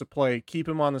wants to play, keep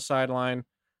him on the sideline.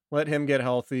 Let him get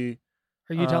healthy.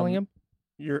 Are you telling him?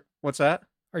 What's that?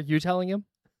 Are you telling him?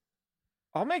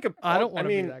 I'll make a. I don't want to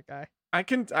be that guy. I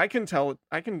can tell.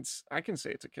 I can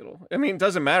say it to Kittle. I mean, it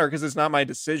doesn't matter because it's not my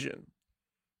decision.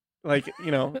 Like,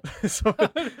 you know, so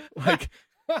like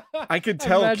I could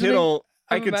tell Kittle.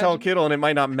 I could tell Kittle, and it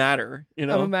might not matter. You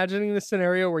know, I'm imagining the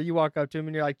scenario where you walk up to him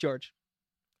and you're like, "George,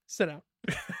 sit down."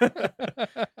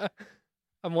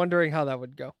 I'm wondering how that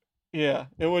would go. Yeah,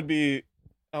 it would be.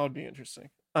 That would be interesting.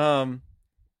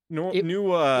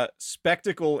 New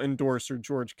spectacle endorser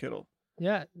George Kittle.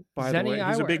 Yeah, by the way,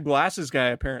 he's a big glasses guy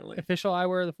apparently. Official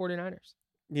eyewear of the 49ers.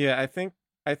 Yeah, I think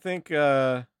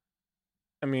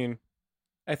I mean,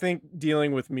 I think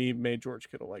dealing with me made George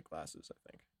Kittle like glasses, I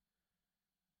think.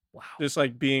 Wow. Just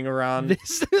like being around.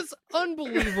 This is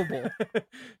unbelievable.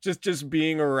 just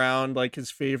being around like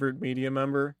his favorite media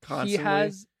member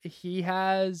constantly. He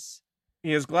has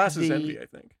glasses envy, I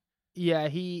think. Yeah,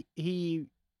 he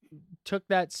took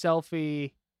that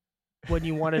selfie when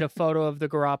you wanted a photo of the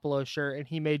Garoppolo shirt, and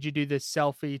he made you do this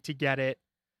selfie to get it.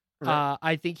 Right.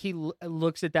 I think he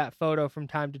looks at that photo from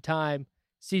time to time,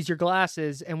 sees your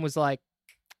glasses, and was like,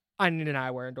 I need an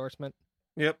eyewear endorsement.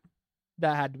 Yep.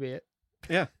 That had to be it.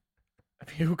 Yeah. I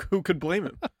mean, who could blame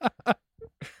him? But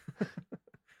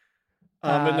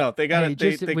no, they got it.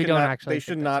 They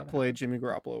should not play Jimmy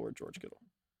Garoppolo or George Kittle.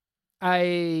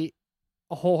 I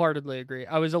wholeheartedly agree.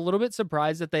 I was a little bit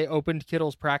surprised that they opened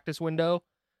Kittle's practice window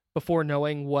before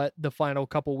knowing what the final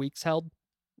couple weeks held.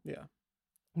 Yeah.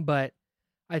 But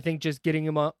I think just getting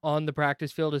him on the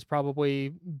practice field is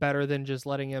probably better than just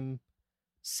letting him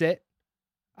sit.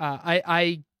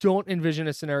 I don't envision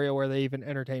a scenario where they even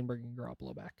entertain bringing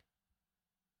Garoppolo back.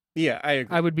 Yeah, I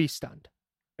agree. I would be stunned.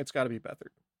 It's got to be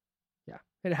Beathard. Yeah,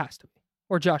 it has to be.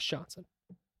 Or Josh Johnson.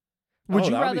 Would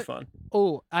you rather? Be fun.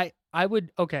 Oh, I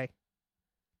would. Okay.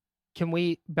 Can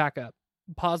we back up?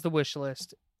 Pause the wish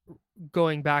list.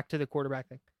 Going back to the quarterback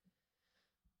thing.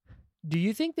 Do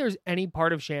you think there's any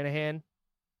part of Shanahan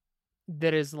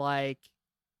that is like,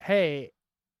 hey,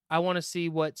 I want to see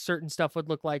what certain stuff would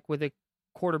look like with a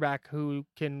quarterback who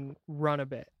can run a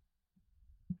bit?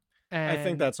 And I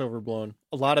think that's overblown.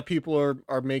 A lot of people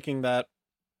are making that,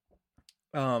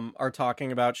 are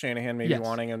talking about Shanahan maybe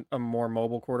wanting a more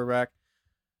mobile quarterback.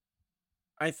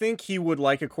 I think he would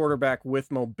like a quarterback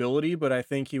with mobility, but I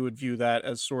think he would view that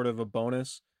as sort of a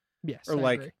bonus. Yes. Or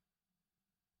like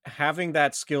having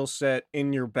that skill set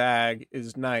in your bag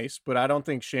is nice, but I don't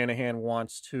think Shanahan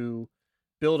wants to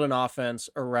build an offense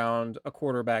around a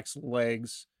quarterback's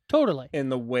legs. Totally. In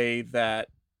the way that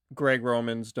Greg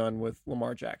Roman's done with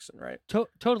Lamar Jackson, right?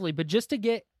 Totally. But just to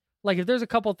get, like, if there's a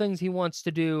couple things he wants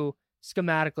to do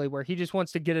schematically where he just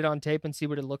wants to get it on tape and see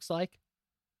what it looks like.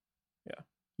 Yeah.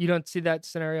 You don't see that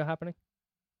scenario happening?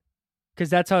 Because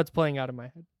that's how it's playing out in my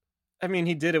head. I mean,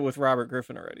 he did it with Robert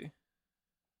Griffin already.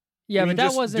 Yeah, but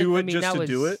that wasn't... do it I mean, just to was,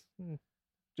 do it?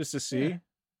 Just to see? Yeah.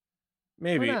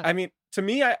 Maybe. I mean, to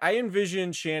me, I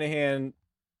envision Shanahan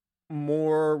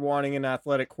more wanting an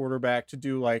athletic quarterback to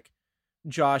do, like,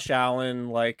 Josh Allen,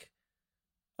 like,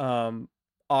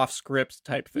 off-script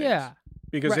type things. Yeah.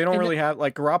 Because they don't really have...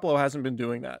 Like, Garoppolo hasn't been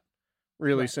doing that,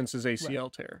 really, since his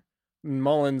ACL tear.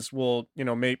 Mullins will,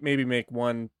 maybe make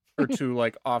one or two,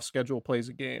 like, off-schedule plays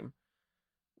a game.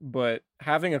 But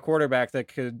having a quarterback that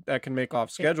can make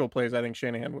off-schedule plays, I think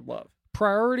Shanahan would love.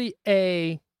 Priority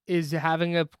A is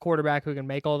having a quarterback who can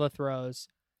make all the throws.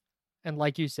 And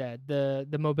like you said, the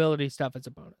mobility stuff is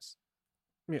a bonus.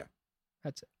 Yeah.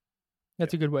 That's it.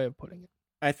 That's a good way of putting it.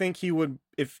 I think he would,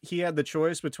 if he had the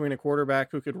choice between a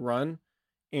quarterback who could run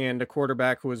and a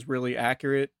quarterback who was really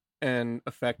accurate and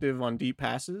effective on deep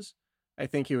passes, I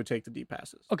think he would take the deep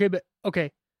passes.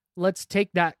 Okay. Let's take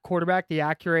that quarterback, the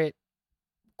accurate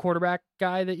quarterback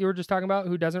guy that you were just talking about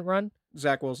who doesn't run.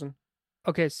 Zach Wilson.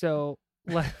 Okay, so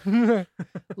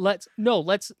let's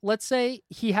say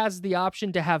he has the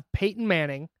option to have Peyton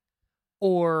Manning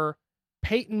or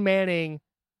Peyton Manning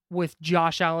with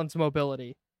Josh Allen's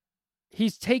mobility.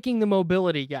 He's taking the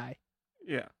mobility guy.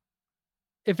 Yeah.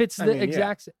 If it's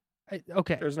exact...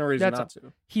 Okay. There's no reason not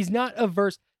to. He's not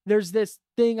averse. There's this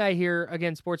thing I hear,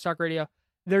 again, Sports Talk Radio.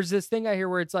 There's this thing I hear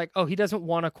where it's like, oh, he doesn't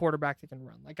want a quarterback that can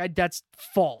run. Like, that's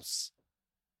false.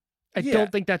 I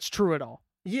don't think that's true at all.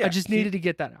 Yeah. I just needed to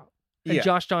get that out. And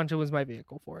Josh Johnson was my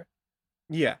vehicle for it.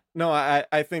 Yeah. No,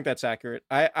 I think that's accurate.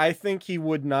 I think he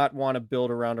would not want to build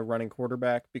around a running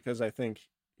quarterback because I think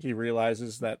he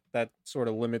realizes that sort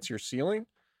of limits your ceiling.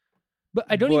 But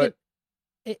I don't even...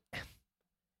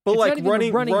 But like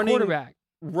running quarterback.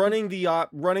 Running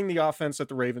the offense that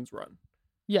the Ravens run.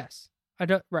 Yes. I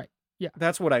don't... Right. Yeah.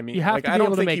 That's what I mean. You have like, to be I don't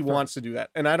able think to he wants to do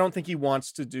that. And I don't think he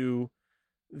wants to do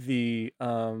the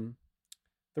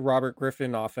Robert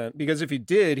Griffin offense, because if he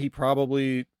did, he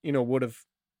probably, would have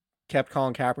kept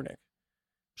Colin Kaepernick.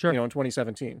 Sure. In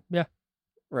 2017. Yeah.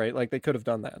 Right. Like they could have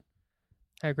done that.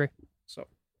 I agree. So,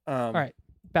 all right,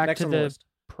 back to the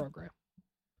program.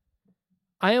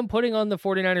 I am putting on the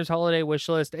 49ers holiday wish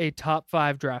list a top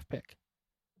 5 draft pick.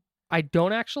 I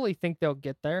don't actually think they'll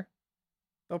get there.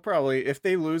 They'll probably, if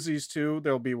they lose these two,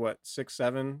 they'll be what, 6,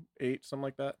 7, 8, something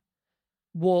like that.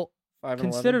 Well, 5 and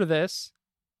consider 11. this.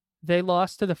 They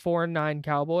lost to the 4-9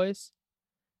 Cowboys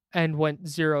and went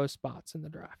 0 spots in the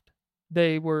draft.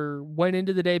 They went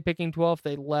into the day picking 12th.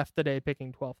 They left the day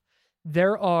picking 12th.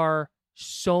 There are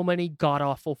so many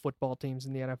god-awful football teams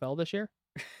in the NFL this year.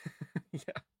 Yeah.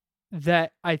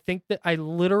 That I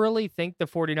literally think the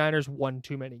 49ers won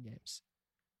too many games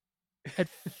at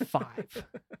 5.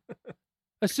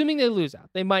 Assuming they lose out.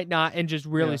 They might not and just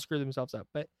really screw themselves up.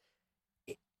 But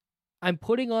I'm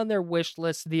putting on their wish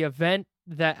list the event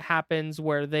that happens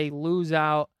where they lose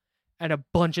out and a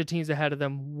bunch of teams ahead of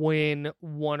them win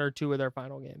 1 or 2 of their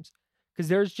final games. Because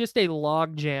there's just a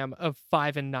log jam of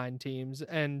 5-9 teams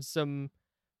and some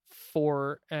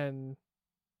 4-10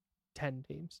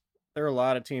 teams. There are a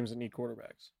lot of teams that need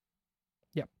quarterbacks.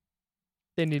 Yep.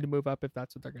 They need to move up if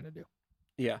that's what they're going to do.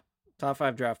 Yeah. Top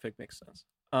 5 draft pick makes sense.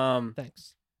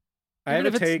 Thanks. Even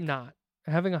if it's not.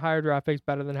 Having a higher draft pick is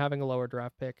better than having a lower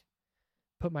draft pick.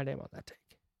 Put my name on that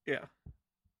take. Yeah.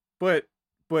 But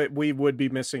we would be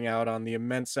missing out on the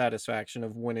immense satisfaction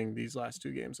of winning these last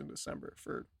 2 games in December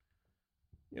for,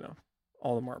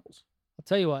 all the marbles. I'll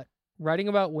tell you what, writing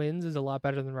about wins is a lot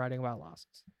better than writing about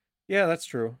losses. Yeah, that's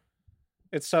true.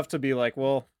 It's tough to be like,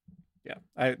 well, yeah,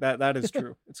 that is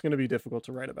true. It's going to be difficult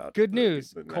to write about. Good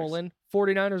news,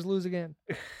 49ers lose again.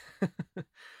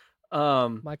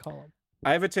 My column.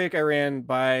 I have a take I ran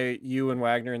by you and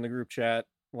Wagner in the group chat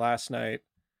last night.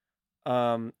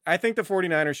 I think the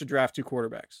 49ers should draft 2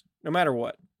 quarterbacks, no matter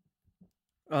what.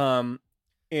 And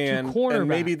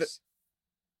maybe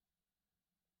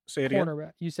say it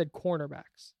again. You said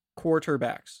cornerbacks.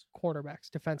 Quarterbacks,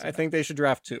 defensive. I think they should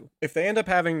draft 2. If they end up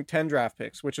having 10 draft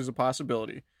picks, which is a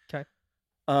possibility. Okay.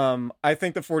 I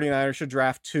think the 49ers should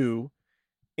draft 2,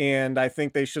 and I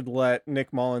think they should let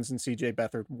Nick Mullins and CJ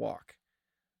Beathard walk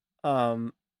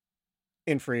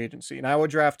in free agency. And I would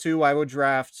draft 2. I would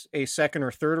draft a 2nd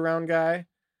or 3rd round guy,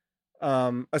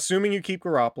 assuming you keep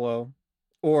Garoppolo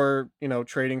or,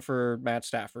 trading for Matt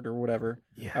Stafford or whatever.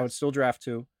 Yes. I would still draft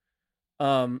 2.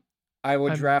 I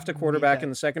would draft a quarterback in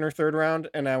the 2nd or 3rd round,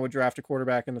 and I would draft a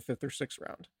quarterback in the 5th or 6th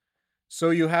round. So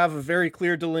you have a very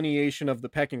clear delineation of the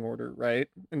pecking order, right?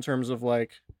 In terms of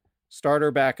like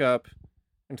starter, backup,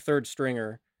 and 3rd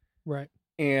stringer. Right.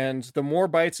 And the more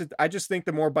bites, I just think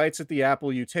the more bites at the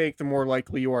apple you take, the more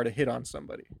likely you are to hit on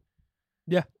somebody.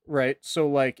 Yeah. Right. So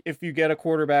like if you get a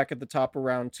quarterback at the top of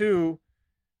round 2,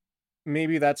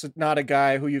 maybe that's not a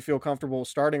guy who you feel comfortable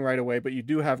starting right away, but you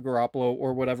do have Garoppolo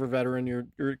or whatever veteran you're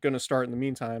going to start in the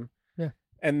meantime. Yeah.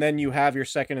 And then you have your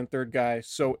 2nd and 3rd guy.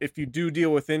 So if you do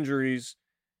deal with injuries,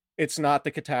 it's not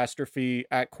the catastrophe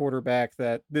at quarterback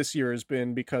that this year has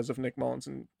been because of Nick Mullins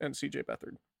and CJ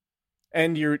Beathard.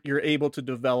 And you're able to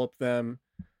develop them.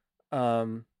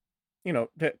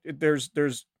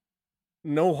 There's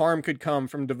no harm could come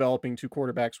from developing 2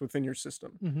 quarterbacks within your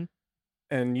system. Mm-hmm.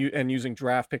 And using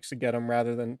draft picks to get them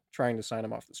rather than trying to sign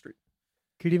them off the street.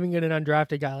 Could even get an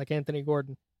undrafted guy like Anthony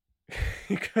Gordon.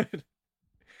 You could.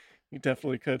 You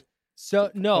definitely could.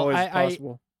 So no,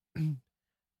 possible.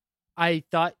 I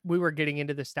thought we were getting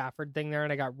into the Stafford thing there,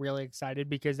 and I got really excited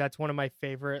because that's one of my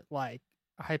favorite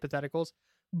hypotheticals.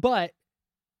 But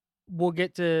we'll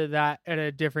get to that at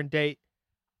a different date.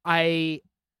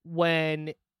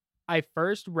 When I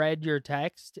first read your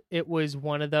text, it was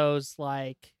one of those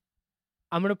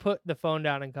I'm going to put the phone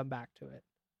down and come back to it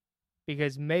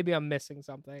because maybe I'm missing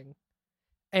something.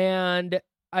 And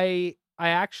I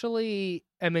actually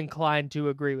am inclined to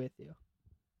agree with you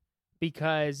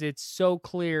because it's so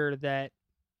clear that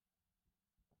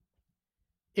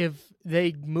if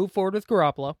they move forward with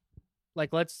Garoppolo,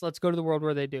 let's go to the world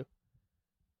where they do.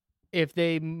 If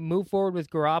they move forward with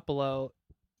Garoppolo,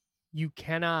 you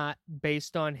cannot,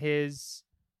 based on his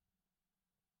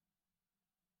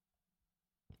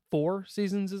 4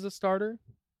 seasons as a starter,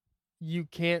 you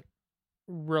can't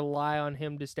rely on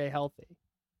him to stay healthy.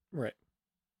 Right.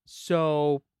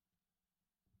 So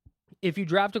if you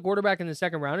draft a quarterback in the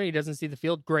 2nd round and he doesn't see the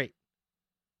field, great.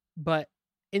 But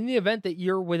in the event that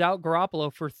you're without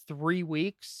Garoppolo for 3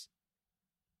 weeks,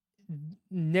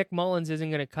 Nick Mullins isn't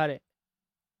going to cut it.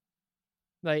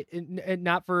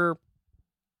 Not for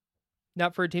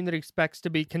a team that expects to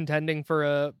be contending for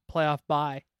a playoff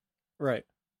bye. Right.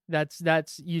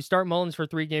 That's you start Mullins for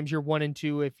 3 games, you're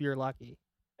 1-2 if you're lucky.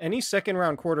 Any 2nd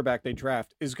round quarterback they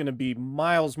draft is going to be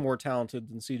miles more talented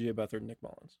than CJ Beathard and Nick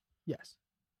Mullins. Yes.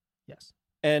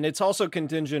 And it's also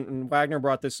contingent, and Wagner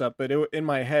brought this up, but in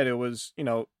my head, it was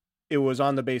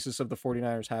on the basis of the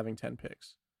 49ers having 10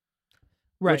 picks.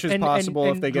 Right. Which is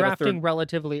possible if they get a 3rd.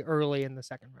 Relatively early in the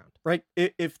 2nd round. Right.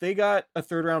 If they got a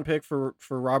 3rd round pick for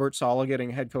Robert Saleh getting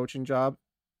a head coaching job,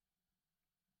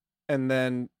 and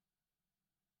then,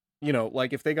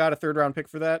 if they got a 3rd round pick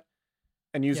for that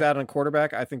and use that on a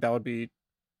quarterback, I think that would be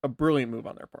a brilliant move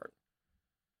on their part.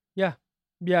 Yeah,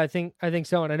 I think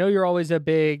so. And I know you're always a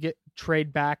big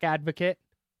trade back advocate.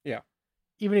 Yeah.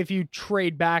 even if you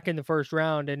trade back in the first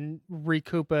round and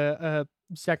recoup a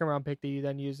second round pick that you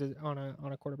then use on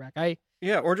a quarterback.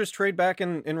 Or just trade back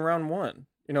in round 1.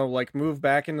 Like move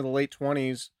back into the late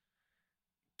 20s,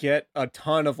 get a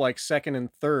ton of like second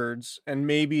and thirds, and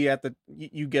maybe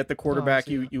you get the quarterback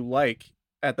you like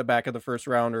at the back of the first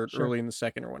round or early in the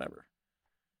second or whatever.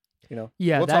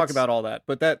 We'll talk about all that.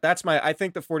 But that's I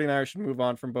think the 49ers should move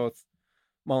on from both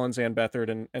Mullins and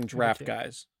Beathard and draft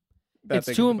guys.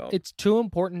 It's too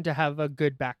important to have a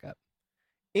good backup.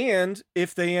 And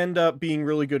if they end up being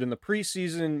really good in the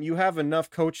preseason, you have enough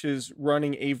coaches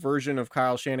running a version of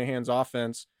Kyle Shanahan's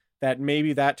offense that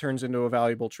maybe that turns into a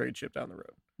valuable trade chip down the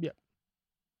road. Yeah.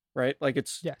 Right? Like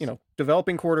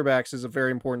developing quarterbacks is a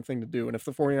very important thing to do. And if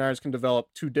the 49ers can develop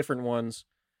 2 different ones,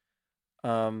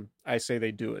 I say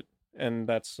they do it. And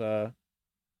that's, 2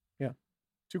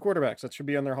 quarterbacks. That should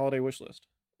be on their holiday wish list.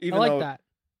 That.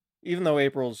 Even though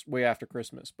April's way after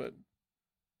Christmas, but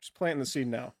just planting the seed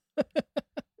now.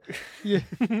 Yeah.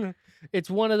 It's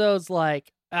one of those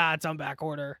like, it's on back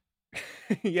order.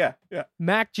 Yeah.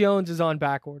 Mac Jones is on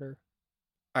back order.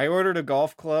 I ordered a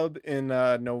golf club in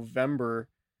November,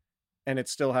 and it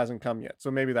still hasn't come yet.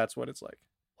 So maybe that's what it's like.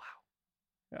 Wow.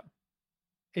 Yeah.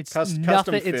 It's custom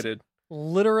fitted. It's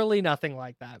literally nothing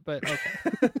like that, but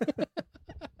okay.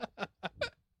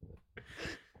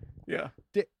 Yeah.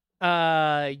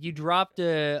 You dropped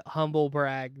a humble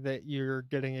brag that you're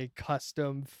getting a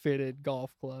custom fitted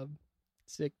golf club.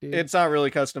 Sick, dude. It's not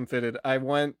really custom fitted. I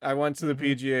went to the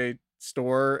PGA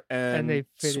store and they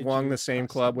swung the same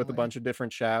club with a bunch of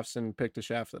different shafts and picked a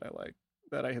shaft that I like,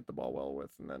 that I hit the ball well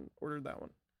with, and then ordered that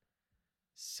one.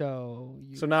 So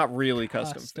not really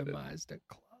custom fitted. Customized a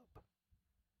club.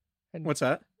 And what's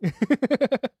that?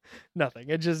 Nothing.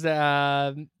 It just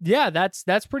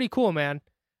that's pretty cool, man.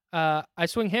 I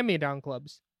swing hand-me-down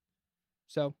clubs,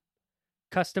 so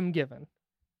custom given.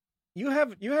 You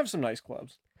have some nice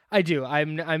clubs. I do.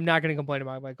 I'm not going to complain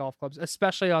about my golf clubs,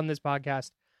 especially on this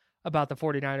podcast about the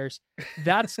 49ers.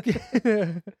 That's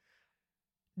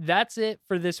it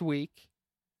for this week.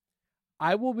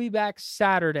 I will be back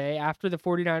Saturday after the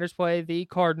 49ers play the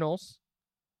Cardinals.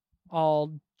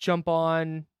 I'll jump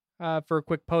on for a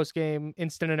quick post-game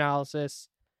instant analysis.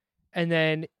 And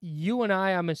then you and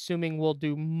I'm assuming we'll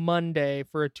do Monday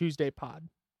for a Tuesday pod.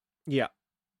 Yeah.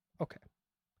 Okay.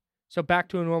 So back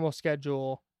to a normal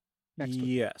schedule next week.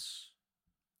 Yes.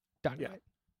 Done. Yeah.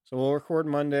 So we'll record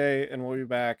Monday and we'll be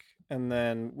back. And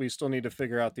then we still need to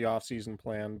figure out the off-season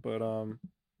plan. But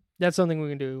that's something we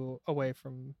can do away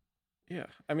from. Yeah.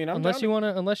 I mean, unless you want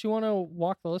to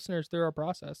walk the listeners through our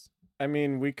process. I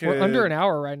mean, we could. We're under an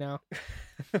hour right now.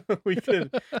 we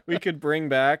could bring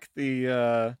back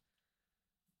the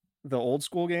old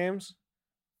school games.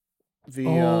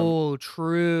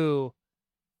 True.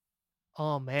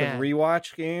 Oh man. The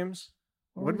rewatch games.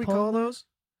 What did we call those?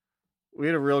 We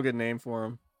had a real good name for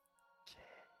them.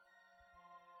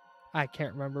 I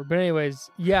can't remember. But anyways,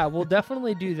 yeah, we'll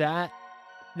definitely do that.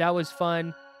 That was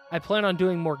fun. I plan on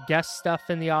doing more guest stuff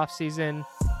in the off season.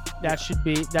 That should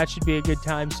be a good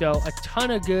time. So a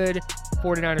ton of good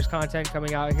 49ers content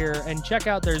coming out here. And check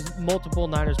out, there's multiple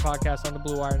Niners podcasts on the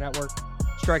Blue Wire Network.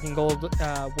 Striking Gold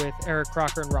with Eric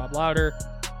Crocker and Rob Lauder.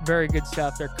 Very good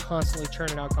stuff. They're constantly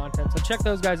churning out content. So check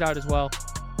those guys out as well.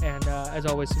 And as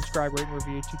always, subscribe, rate, and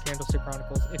review to Candlestick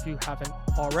Chronicles if you haven't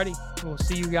already. We'll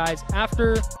see you guys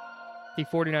after the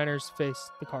 49ers face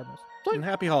the Cardinals. And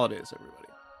happy holidays, everybody.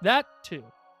 That too.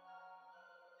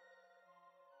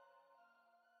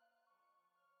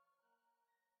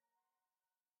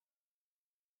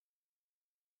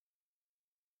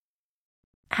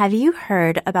 Have you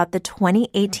heard about the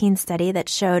 2018 study that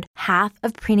showed half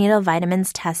of prenatal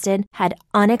vitamins tested had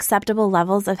unacceptable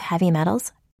levels of heavy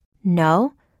metals?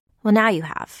 No? Well, now you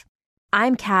have.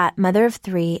 I'm Kat, mother of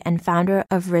 3 and founder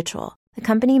of Ritual, the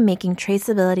company making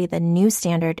traceability the new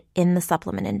standard in the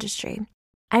supplement industry.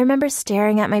 I remember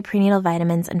staring at my prenatal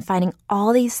vitamins and finding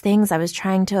all these things I was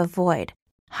trying to avoid.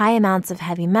 High amounts of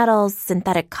heavy metals,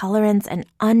 synthetic colorants, and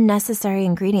unnecessary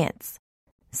ingredients.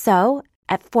 So,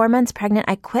 at 4 months pregnant,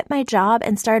 I quit my job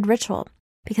and started Ritual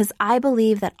because I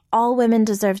believe that all women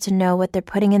deserve to know what they're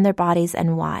putting in their bodies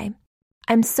and why.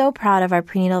 I'm so proud of our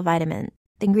prenatal vitamin.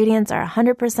 The ingredients are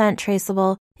 100%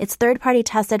 traceable, it's third-party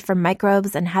tested for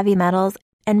microbes and heavy metals,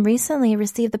 and recently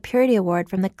received the Purity Award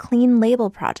from the Clean Label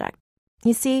Project.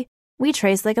 You see, we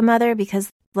trace like a mother because,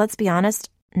 let's be honest,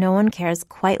 no one cares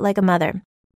quite like a mother.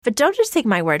 But don't just take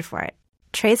my word for it.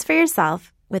 Trace for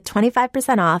yourself with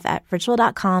 25% off at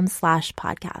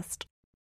ritual.com/podcast.